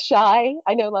stop being shy.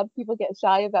 I know a lot of people get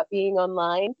shy about being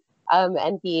online,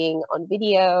 and being on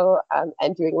video,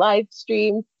 and doing live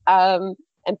streams, and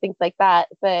things like that.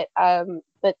 But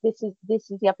this is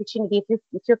the opportunity.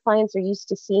 If your clients are used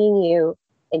to seeing you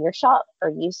in your shop, are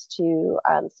used to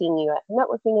seeing you at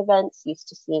networking events, used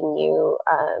to seeing you,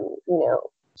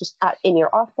 just in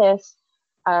your office,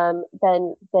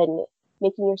 then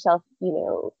making yourself,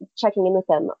 checking in with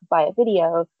them via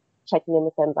video, checking in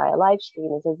with them via live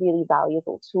stream is a really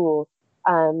valuable tool.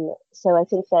 So I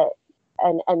think that,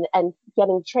 and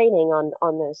getting training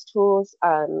on those tools.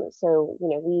 So,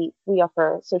 we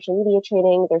offer social media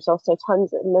training. There's also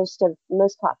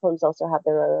most platforms also have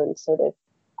their own sort of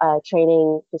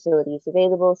training facilities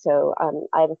available. So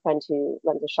I have a friend who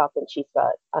runs a shop, and she's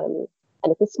got, and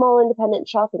it's a small independent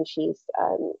shop, and she's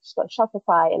got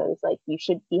Shopify. And I was like, you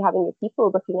should be having your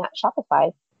people looking at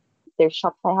Shopify.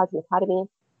 Shopify has an academy.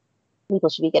 People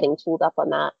should be getting tooled up on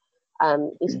that.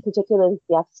 Particularly if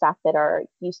you have staff that are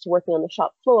used to working on the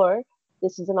shop floor,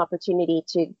 this is an opportunity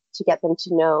to get them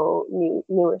to know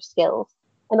newer skills.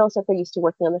 And also if they're used to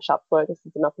working on the shop floor, this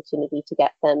is an opportunity to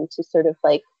get them to sort of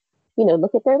like,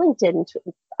 look at their LinkedIn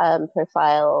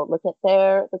profile, look at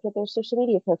their social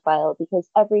media profile, because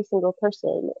every single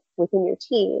person within your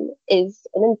team is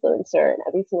an influencer, and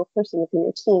every single person within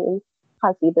your team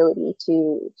has the ability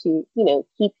to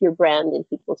keep your brand in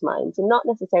people's minds, and not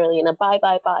necessarily in a buy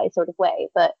sort of way,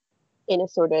 but in a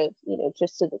sort of,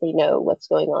 just so that they know what's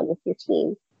going on with your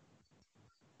team.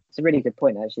 It's a really good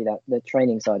point, actually, that the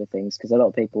training side of things, because a lot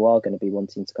of people are going to be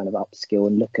wanting to kind of upskill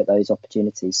and look at those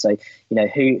opportunities. So,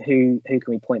 who can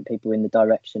we point people in the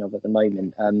direction of at the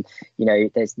moment?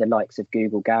 There's the likes of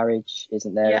Google Garage,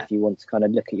 isn't there? Yeah. If you want to kind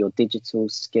of look at your digital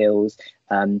skills,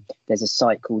 there's a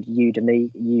site called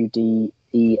Udemy,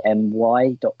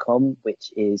 udemy.com,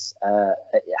 which is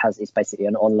it's basically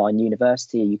an online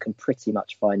university. You can pretty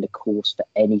much find a course for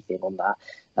anything on that.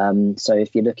 So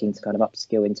if you're looking to kind of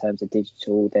upskill in terms of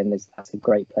digital, then that's a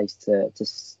great place to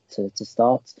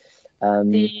start.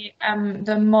 The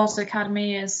Moz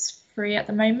Academy is free at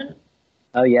the moment.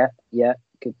 Oh yeah,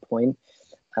 good point.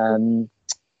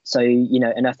 So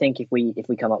and I think if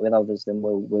we come up with others, then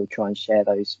we'll try and share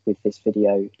those with this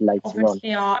video later on.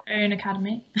 Obviously, our own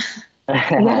academy.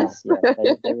 Yes,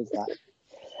 there is that.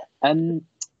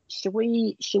 Should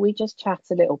we just chat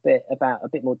a little bit about a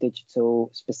bit more digital,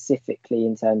 specifically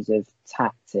in terms of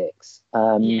tactics,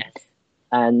 yes,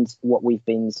 and what we've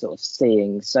been sort of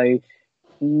seeing? So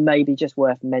maybe just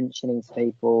worth mentioning to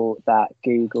people that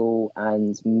Google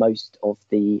and most of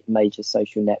the major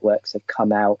social networks have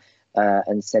come out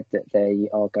and said that they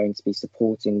are going to be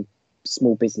supporting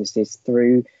small businesses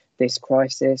through this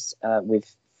crisis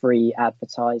with free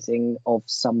advertising of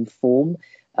some form.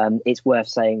 It's worth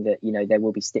saying that there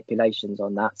will be stipulations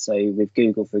on that. So with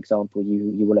Google, for example,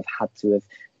 you will have had to have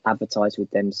advertised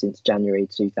with them since January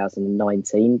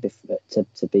 2019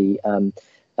 to be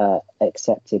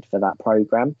accepted for that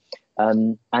program.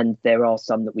 And there are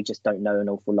some that we just don't know an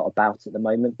awful lot about at the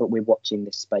moment, but we're watching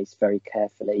this space very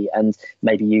carefully, and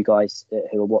maybe you guys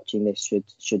who are watching this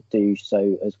should do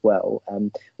so as well.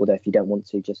 Although if you don't want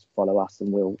to, just follow us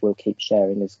and we'll keep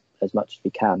sharing as much as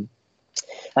we can.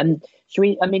 And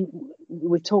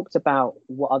we've talked about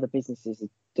what other businesses are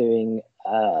doing,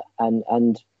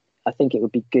 and I think it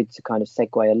would be good to kind of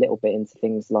segue a little bit into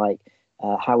things like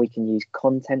how we can use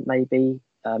content maybe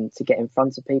to get in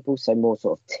front of people. So more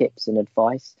sort of tips and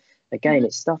advice. Again,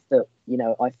 it's stuff that,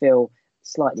 I feel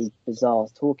slightly bizarre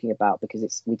talking about,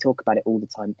 because we talk about it all the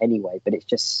time anyway, but it's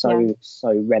just so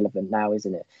relevant now,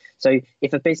 isn't it? So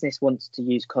if a business wants to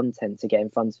use content to get in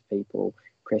front of people,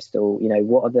 Crystal,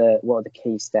 what are the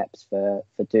key steps for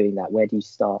doing that? Where do you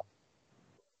start?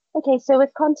 Okay, so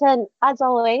with content, as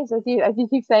always, as you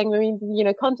keep saying,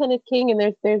 content is king,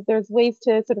 and there's ways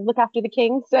to sort of look after the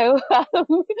king. So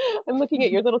I'm looking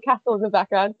at your little castle in the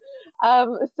background.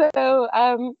 So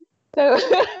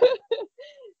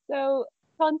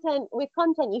with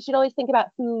content, you should always think about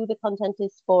who the content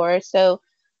is for. So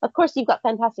of course you've got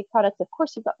fantastic products, of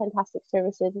course you've got fantastic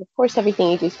services, of course everything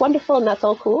you do is wonderful, and that's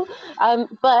all cool.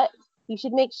 But you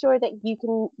should make sure that you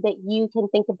can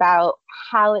think about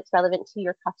how it's relevant to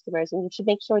your customers, and you should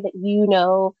make sure that you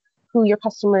know who your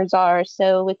customers are.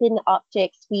 So within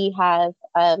Optix, we have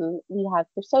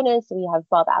personas. So we have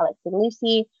Bob, Alex, and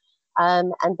Lucy,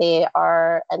 and they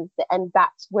are and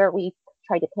that's where we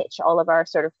try to pitch all of our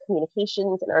sort of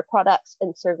communications and our products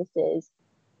and services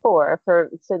for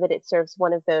so that it serves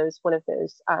one of those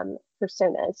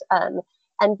personas.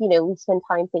 And we spend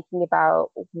time thinking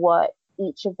about what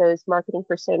each of those marketing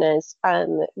personas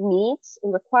needs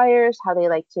and requires, how they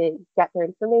like to get their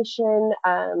information,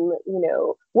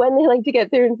 when they like to get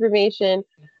their information,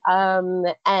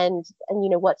 and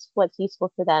what's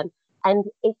useful for them. And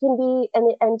it can be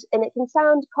and it can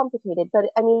sound complicated, but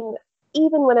I mean,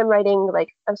 even when I'm writing like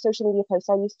a social media post,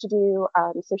 I used to do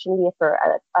social media for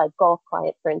a golf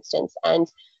client, for instance, and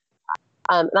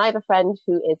I have a friend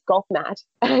who is golf mad,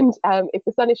 and if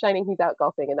the sun is shining, he's out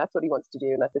golfing, and that's what he wants to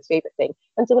do, and that's his favorite thing.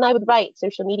 And so when I would write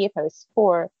social media posts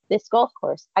for this golf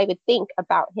course, I would think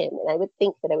about him, and I would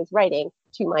think that I was writing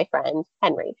to my friend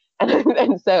Henry,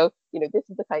 and so this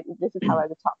is how I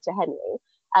would talk to Henry,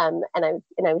 and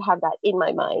I would have that in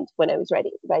my mind when I was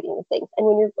writing the things. And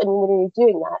when you're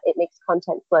doing that, it makes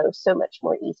content flow so much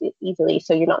more easily.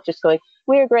 So you're not just going,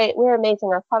 "We're great, we're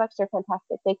amazing, our products are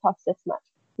fantastic, they cost this much."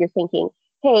 You're thinking,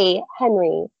 "Hey,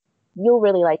 Henry, you'll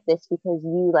really like this because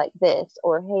you like this,"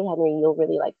 or "Hey, Henry, you'll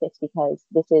really like this because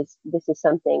this is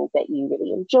something that you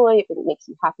really enjoy. It makes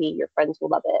you happy. Your friends will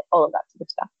love it." All of that sort of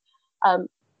stuff.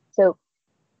 So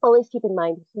always keep in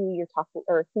mind who you're talking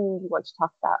or who you want to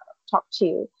talk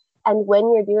to. And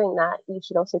when you're doing that, you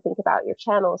should also think about your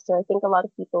channel. So I think a lot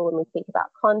of people, when we think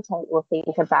about content, will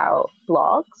think about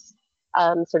blogs.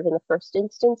 Sort of in the first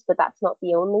instance, but that's not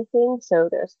the only thing. So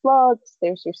there's blogs,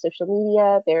 there's your social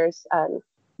media, there's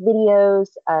videos,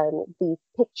 the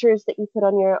pictures that you put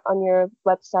on your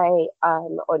website,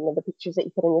 or the pictures that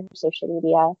you put on your social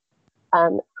media.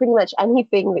 Pretty much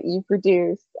anything that you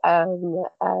produce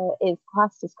is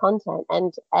classed as content,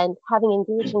 and having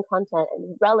engaging content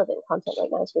and relevant content right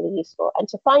now is really useful. And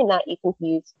to find that, you can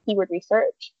use keyword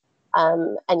research,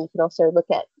 and you can also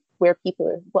look at what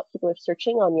people are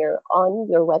searching on your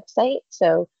website.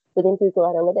 So within Google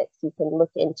Analytics, you can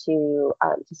look into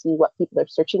to see what people are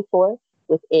searching for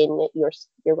within your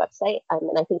website.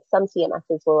 And I think some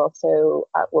CMSs will also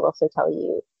tell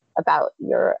you about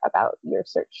your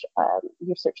search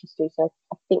history. So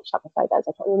I think Shopify does.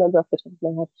 I can't remember off the top of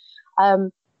my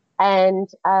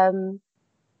head.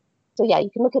 So yeah, you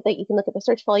can look at the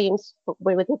search volumes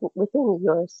within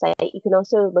your site. You can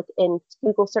also look in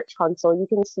Google Search Console. You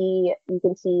can see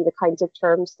the kinds of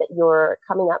terms that you're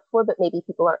coming up for, but maybe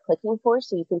people aren't clicking for.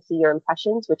 So you can see your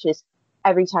impressions, which is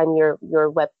every time your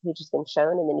web page has been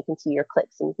shown, and then you can see your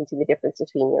clicks, and you can see the difference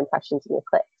between your impressions and your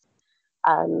clicks.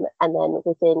 And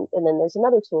then there's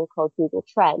another tool called Google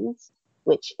Trends,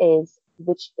 which is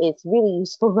really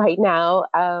useful right now.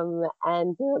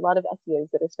 And there are a lot of SEOs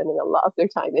that are spending a lot of their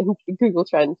time in Google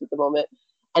Trends at the moment.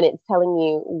 And it's telling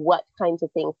you what kinds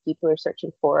of things people are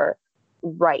searching for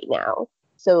right now.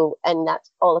 So, and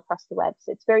that's all across the web.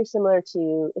 So it's very similar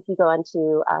to if you go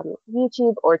onto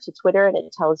YouTube or to Twitter and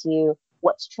it tells you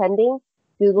what's trending.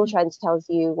 Google Trends tells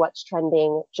you what's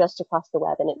trending just across the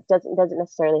web. And it doesn't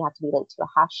necessarily have to be linked to a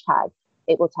hashtag.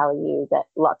 It will tell you that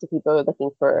lots of people are looking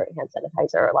for hand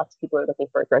sanitizer, or lots of people are looking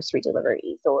for grocery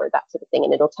deliveries, or that sort of thing.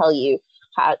 And it'll tell you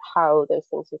how those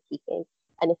things are keeping.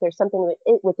 And if there's something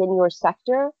within your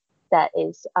sector that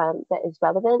is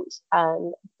relevant,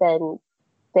 then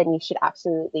you should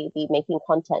absolutely be making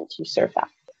content to serve that.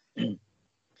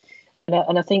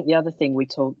 And I think the other thing we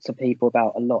talk to people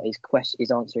about a lot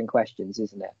is answering questions,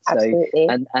 isn't it? Absolutely.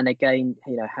 So, and again,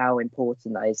 how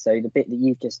important that is. So the bit that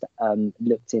you've just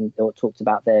looked in or talked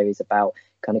about there is about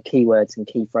kind of keywords and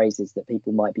key phrases that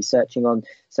people might be searching on.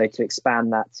 So to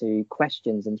expand that to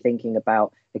questions and thinking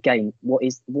about, again, what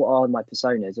are my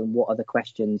personas and what are the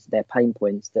questions, their pain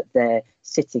points that they're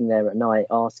sitting there at night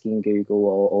asking Google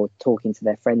or talking to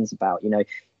their friends about.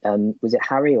 Was it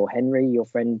Harry or Henry, your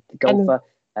friend, the golfer?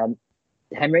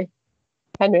 Henry.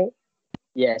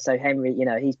 Yeah, so Henry,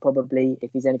 he's probably,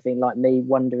 if he's anything like me,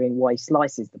 wondering why he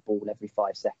slices the ball every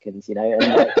 5 seconds, and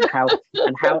how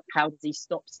does he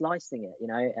stop slicing it?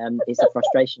 It's a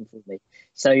frustration for me.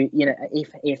 So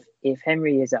if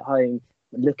Henry is at home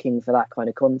looking for that kind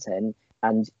of content,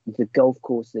 and the golf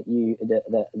course that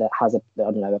has a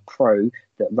pro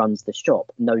that runs the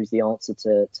shop knows the answer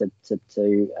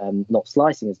to not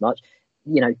slicing as much,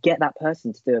 get that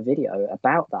person to do a video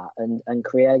about that and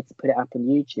put it up on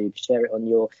YouTube, share it on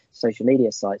your social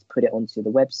media sites, put it onto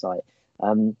the website.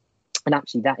 And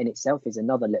actually that in itself is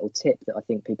another little tip that I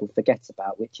think people forget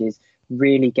about, which is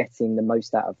really getting the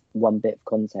most out of one bit of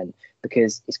content,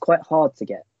 because it's quite hard to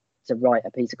write a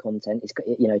piece of content. It's,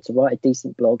 to write a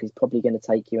decent blog is probably going to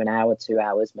take you an hour, 2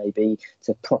 hours maybe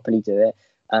to properly do it,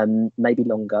 maybe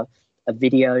longer. A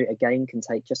video, again, can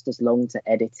take just as long to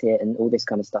edit it and all this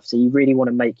kind of stuff. So you really want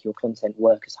to make your content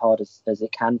work as hard as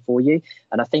it can for you.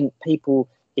 And I think people,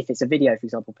 if it's a video, for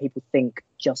example, people think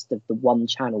just of the one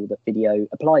channel that video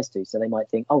applies to. So they might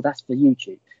think, oh, that's for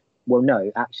YouTube. Well,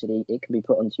 no, actually, it can be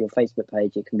put onto your Facebook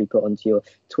page. It can be put onto your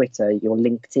Twitter, your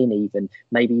LinkedIn even.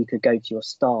 Maybe you could go to your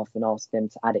staff and ask them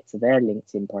to add it to their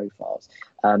LinkedIn profiles.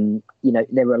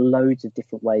 There are loads of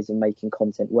different ways of making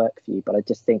content work for you. But I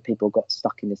just think people got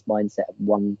stuck in this mindset of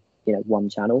one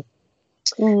channel.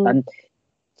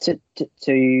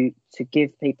 to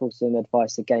give people some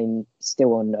advice again,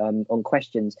 still on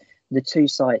questions. The two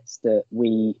sites that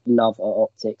we love are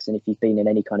Optix, and if you've been in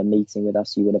any kind of meeting with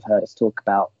us, you would have heard us talk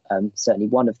about certainly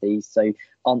one of these. So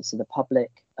Answer the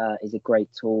Public is a great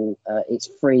tool. It's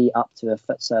free up to a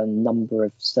certain number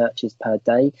of searches per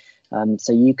day,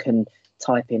 so you can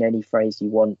type in any phrase you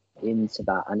want into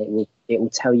that, and it will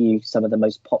tell you some of the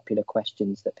most popular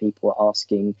questions that people are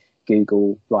asking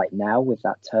Google right now with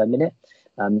that term in it.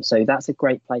 So that's a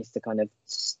great place to kind of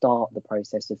start the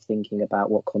process of thinking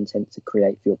about what content to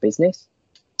create for your business.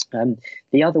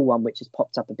 The other one, which has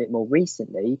popped up a bit more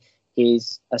recently,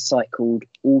 is a site called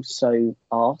Also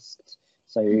Asked.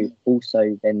 So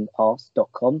also then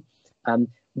asked.com.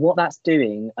 What that's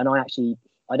doing, and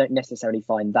I don't necessarily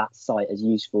find that site as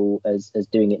useful as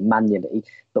doing it manually,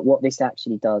 but what this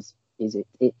actually does is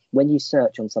it when you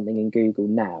search on something in Google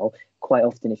now, quite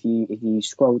often if you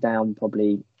scroll down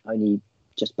probably only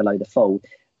just below the fold,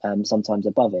 sometimes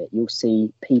above it, you'll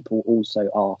see people also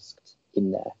asked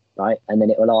in there, right? And then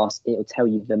it will tell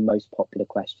you the most popular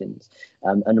questions.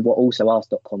 And what also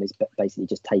asked.com is basically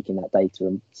just taking that data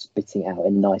and spitting it out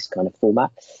in a nice kind of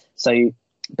format. So,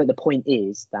 but the point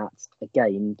is that,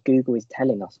 again, Google is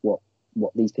telling us what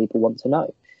these people want to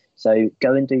know. So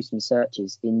go and do some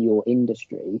searches in your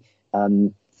industry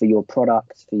for your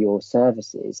products, for your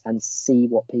services, and see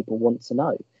what people want to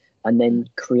know. And then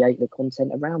create the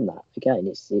content around that. Again,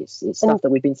 it's stuff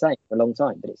that we've been saying for a long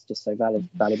time, but it's just so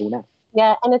valuable now.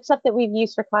 Yeah, and it's stuff that we've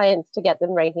used for clients to get them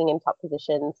ranking in top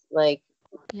positions. Like,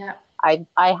 yeah, I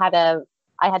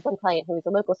had one client who was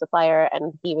a local supplier,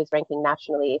 and he was ranking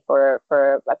nationally for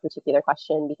a particular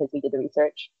question because we did the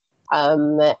research.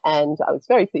 And I was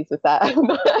very pleased with that.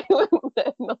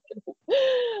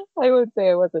 I would say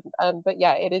I wasn't. But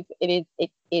yeah,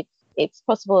 it's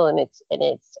possible, and if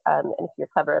you're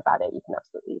clever about it, you can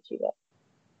absolutely achieve it.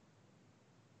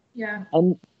 Yeah.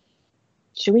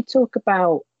 Should we talk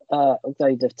about?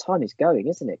 Although the time is going,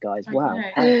 isn't it, guys? Wow,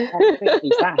 how quickly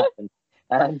does that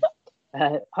happen?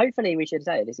 Hopefully, we should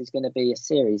say this is going to be a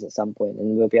series at some point,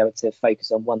 and we'll be able to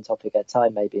focus on one topic at a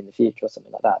time, maybe in the future or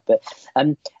something like that. But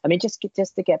I mean, just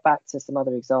to get back to some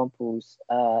other examples,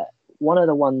 one of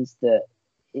the ones that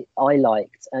I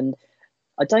liked, and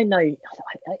I don't know,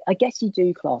 I guess you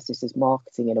do class this as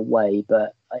marketing in a way,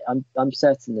 but I'm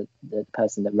certain that the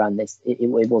person that ran this, it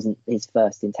wasn't his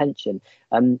first intention,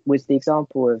 was the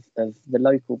example of the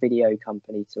local video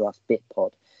company to us,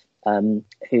 Bitpod,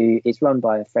 who is run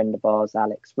by a friend of ours,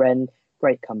 Alex Wren.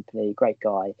 Great company, great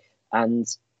guy. And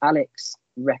Alex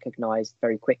recognised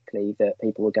very quickly that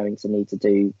people were going to need to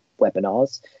do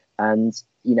webinars. And,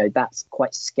 you know, that's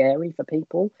quite scary for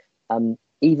people.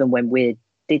 Even when we're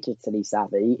digitally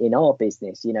savvy in our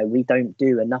business, you know, we don't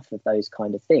do enough of those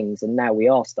kind of things, and now we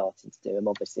are starting to do them,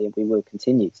 obviously, and we will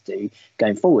continue to do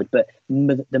going forward. But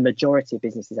the majority of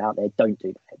businesses out there don't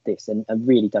do this and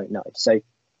really don't know. So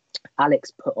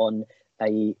Alex put on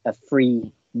a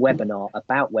free webinar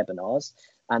about webinars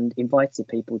and invited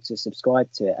people to subscribe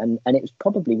to it, and it was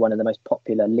probably one of the most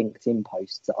popular LinkedIn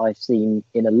posts that I've seen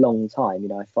in a long time. You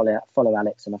know, I follow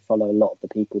Alex, and I follow a lot of the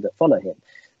people that follow him.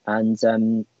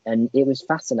 And it was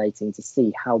fascinating to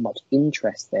see how much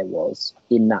interest there was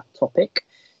in that topic.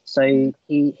 So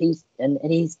he's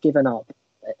given up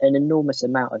an enormous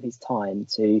amount of his time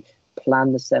to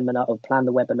plan the seminar or plan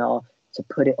the webinar, to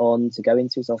put it on, to go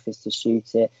into his office to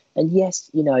shoot it. And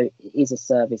yes, you know, it is a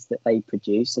service that they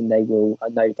produce, and they will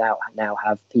no doubt now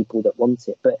have people that want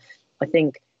it. But I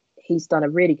think he's done a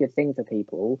really good thing for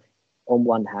people on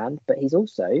one hand, but he's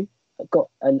also got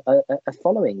a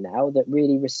following now that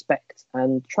really respect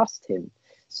and trust him.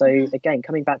 So again,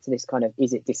 coming back to this kind of,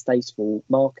 is it distasteful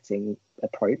marketing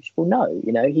approach? Well, no,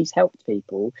 you know, he's helped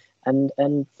people, and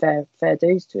fair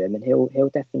dues to him, and he'll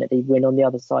definitely win on the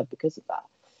other side because of that.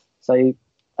 So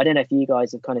I don't know if you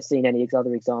guys have kind of seen any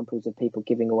other examples of people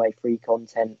giving away free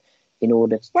content in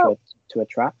order to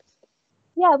attract.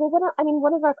 Yeah, well,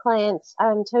 one of our clients,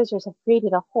 Tozers, have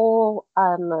created a whole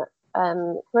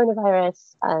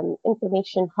coronavirus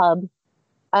information hub,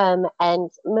 and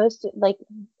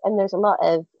there's a lot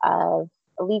of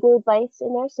legal advice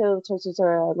in there. So Tozers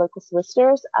are local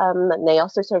solicitors, and they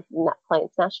also serve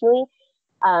clients nationally.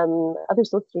 Other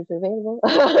solicitors are available,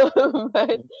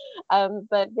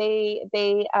 but they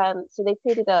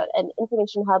created an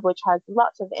information hub which has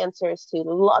lots of answers to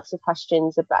lots of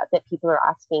questions that people are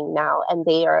asking now, and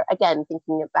they are again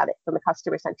thinking about it from a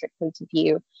customer-centric point of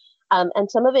view.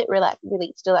 And some of it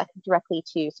relates directly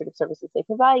to sort of services they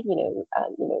provide,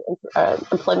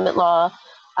 employment law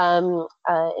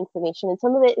information, and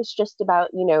some of it is just about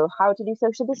how to do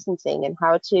social distancing and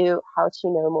how to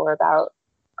know more about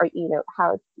or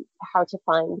how to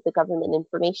find the government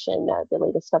information, the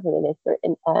latest government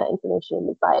information and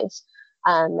advice,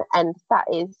 and that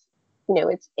is,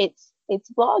 it's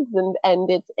blogs and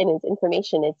it's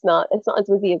information. It's not as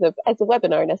busy as a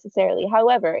webinar necessarily.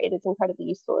 However, it is incredibly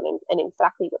useful and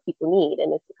exactly what people need,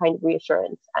 and it's the kind of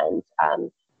reassurance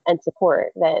and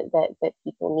support that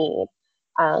people need.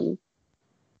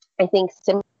 I think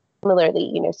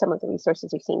similarly, some of the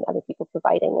resources we've seen other people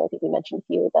providing, I think we mentioned a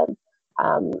few of them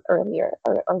earlier,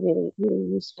 are really, really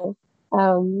useful.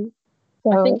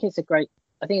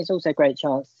 I think it's also a great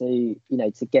chance to,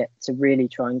 to get to really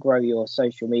try and grow your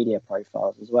social media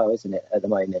profiles as well, isn't it, at the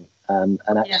moment? And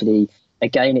actually,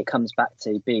 again, it comes back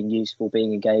to being useful,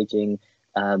 being engaging,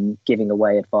 giving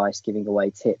away advice, giving away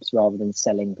tips, rather than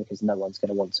selling, because no one's going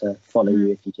to want to follow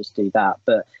you if you just do that.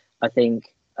 But I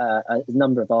think a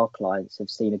number of our clients have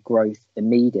seen a growth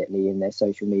immediately in their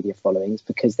social media followings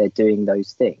because they're doing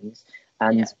those things.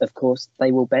 And of course,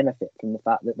 they will benefit from the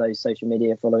fact that those social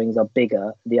media followings are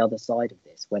bigger the other side of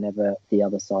this, whenever the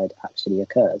other side actually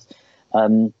occurs.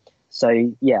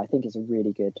 So yeah, I think it's a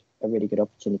really good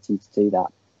opportunity to do that.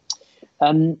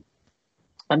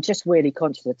 I'm just really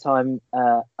conscious of time.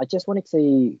 I just wanted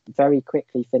to very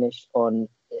quickly finish on,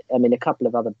 a couple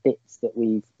of other bits that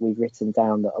we've written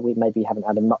down that we maybe haven't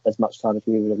had as much time as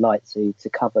we would have liked to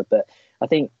cover. But I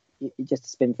think just to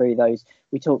spin through those,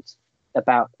 we talked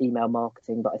about email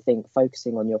marketing, but I think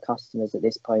focusing on your customers at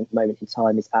this moment in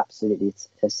time is absolutely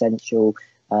essential.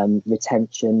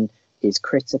 Retention is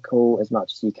critical as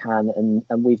much as you can,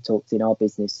 and we've talked in our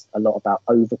business a lot about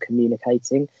over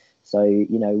communicating. So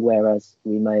whereas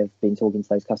we may have been talking to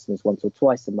those customers once or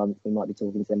twice a month, we might be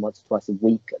talking to them once or twice a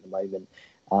week at the moment.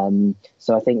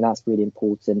 So I think that's really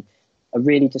important. I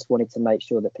really just wanted to make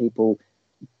sure that people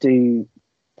do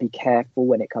be careful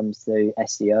when it comes to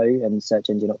SEO and search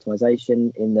engine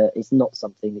optimization, in that it's not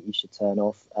something that you should turn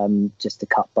off just to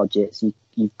cut budgets.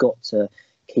 You've got to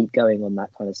keep going on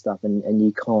that kind of stuff, and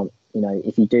you can't,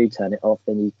 if you do turn it off,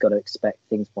 then you've got to expect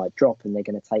things might drop, and they're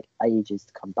going to take ages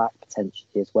to come back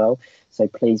potentially as well. So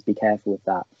please be careful with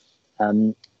that.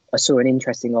 I saw an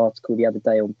interesting article the other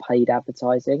day on paid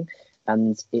advertising,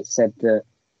 and it said that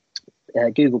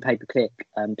Google pay-per-click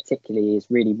particularly is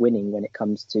really winning when it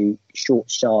comes to short,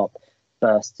 sharp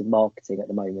bursts of marketing at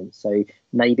the moment. So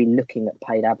maybe looking at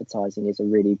paid advertising is a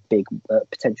really big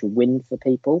potential win for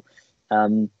people.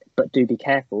 But do be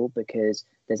careful, because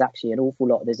there's actually an awful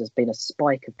lot. There's been a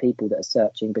spike of people that are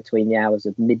searching between the hours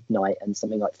of midnight and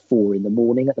something like 4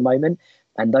 a.m. at the moment.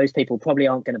 And those people probably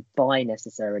aren't going to buy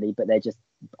necessarily, but they're just,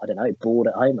 I don't know, bored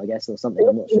at home, I guess, or something.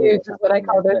 I'm not sure. That's what I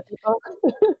call those people.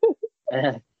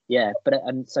 Yeah, but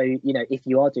so if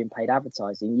you are doing paid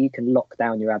advertising, you can lock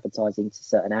down your advertising to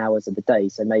certain hours of the day.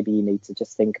 So maybe you need to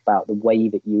just think about the way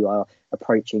that you are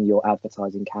approaching your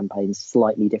advertising campaigns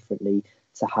slightly differently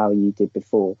to how you did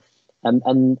before.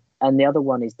 And the other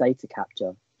one is data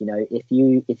capture.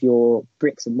 If your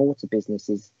bricks and mortar business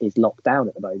is locked down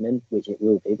at the moment, which it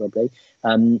will be probably,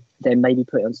 then maybe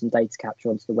put on some data capture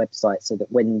onto the website, so that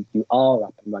when you are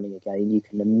up and running again, you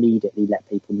can immediately let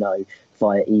people know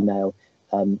via email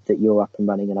that you're up and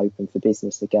running and open for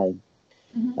business again.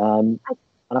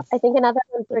 I think another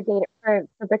one for data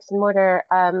for bricks and mortar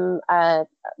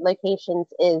locations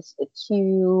is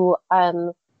to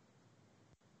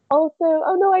also,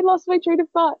 oh no, I lost my train of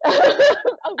thought.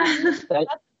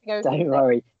 Don't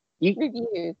worry.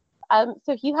 Reviews.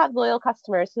 So if you have loyal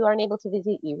customers who aren't able to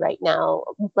visit you right now,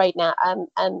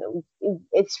 and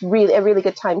it's really a really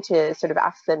good time to sort of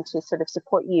ask them to sort of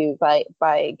support you by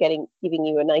giving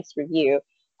you a nice review,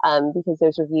 because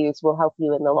those reviews will help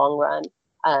you in the long run.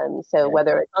 So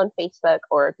whether it's on Facebook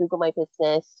or Google My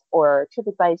Business or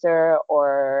TripAdvisor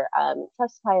or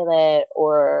Trustpilot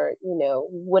or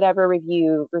whatever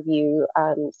review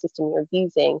system you're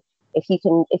using, if you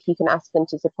can ask them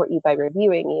to support you by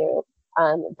reviewing you,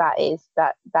 that is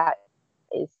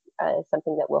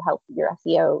something that will help your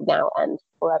SEO now and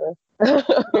forever.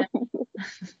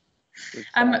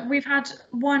 We've had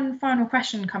one final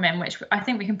question come in, which I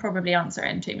think we can probably answer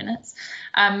in 2 minutes.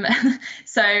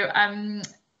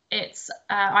 It's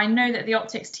I know that the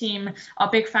Optix team are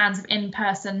big fans of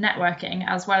in-person networking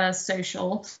as well as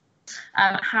social.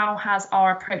 How has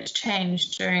our approach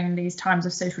changed during these times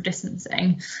of social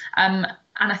distancing? And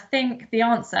I think the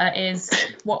answer is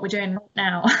what we're doing right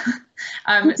now.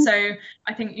 So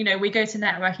I think, you know, we go to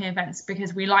networking events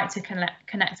because we like to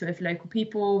connect with local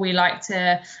people. We like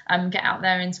to get out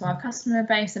there into our customer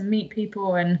base and meet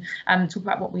people and talk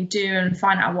about what we do and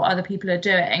find out what other people are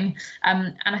doing.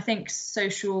 And I think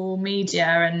social media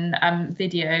and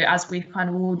video, as we've kind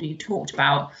of already talked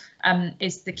about,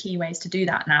 is the key ways to do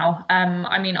that now.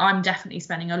 I mean, I'm definitely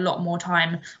spending a lot more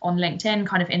time on LinkedIn,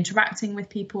 kind of interacting with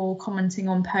people, commenting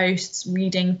on posts,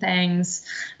 reading things.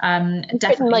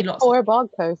 Definitely like lots 4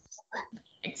 blog posts.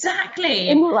 Exactly.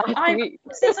 In the last week.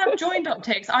 Since I've joined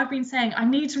Optix, I've been saying I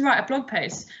need to write a blog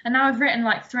post, and now I've written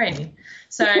like 3.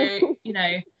 So, you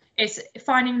know, it's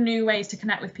finding new ways to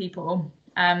connect with people,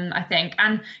 I think.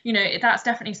 And, you know, that's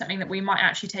definitely something that we might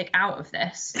actually take out of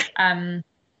this.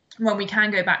 When we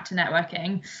can go back to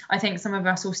networking, I think some of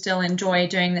us will still enjoy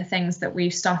doing the things that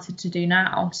we've started to do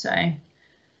now. So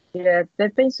yeah,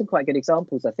 there've been some quite good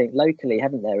examples, I think, locally,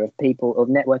 haven't there, of people, of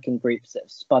networking groups that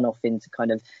have spun off into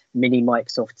kind of mini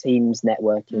Microsoft Teams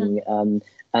networking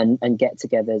and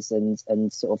get-togethers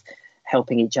and sort of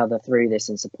helping each other through this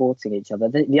and supporting each other.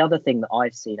 The other thing that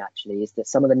I've seen actually is that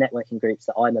some of the networking groups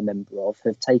that I'm a member of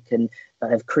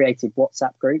have created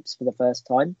WhatsApp groups for the first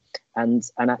time and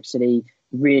actually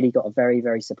really got a very,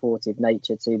 very supportive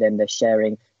nature to them. They're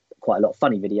sharing quite a lot of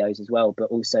funny videos as well, but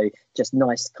also just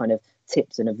nice kind of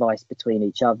tips and advice between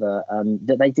each other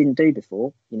that they didn't do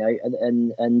before, you know,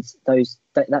 and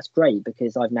that's great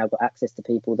because I've now got access to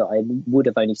people that I would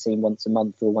have only seen once a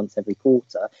month or once every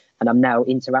quarter, and I'm now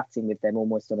interacting with them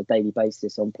almost on a daily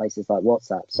basis on places like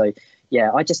WhatsApp. So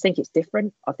yeah, I just think it's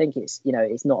different. I think it's, you know,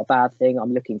 it's not a bad thing.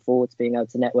 I'm looking forward to being able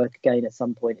to network again at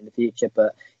some point in the future,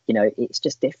 but you know, it's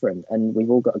just different and we've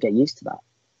all got to get used to that.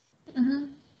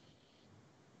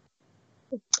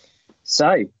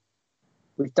 So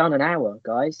we've done an hour,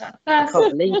 guys. I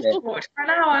can't believe it. For an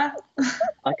hour.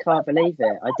 I can't believe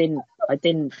it. I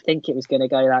didn't think it was going to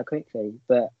go that quickly.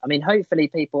 But I mean, hopefully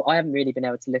people, I haven't really been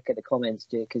able to look at the comments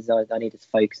because I needed to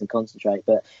focus and concentrate,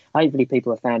 but hopefully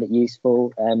people have found it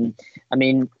useful. I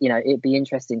mean, you know, it'd be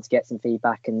interesting to get some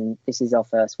feedback, and this is our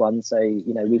first one. So,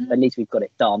 you know, at least we've got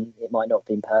it done. It might not have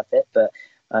been perfect, but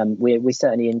we're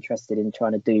certainly interested in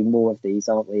trying to do more of these,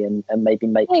 aren't we? And maybe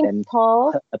make them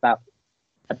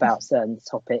about certain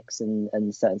topics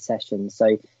and certain sessions.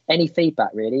 So any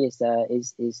feedback really is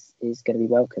going to be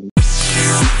welcome.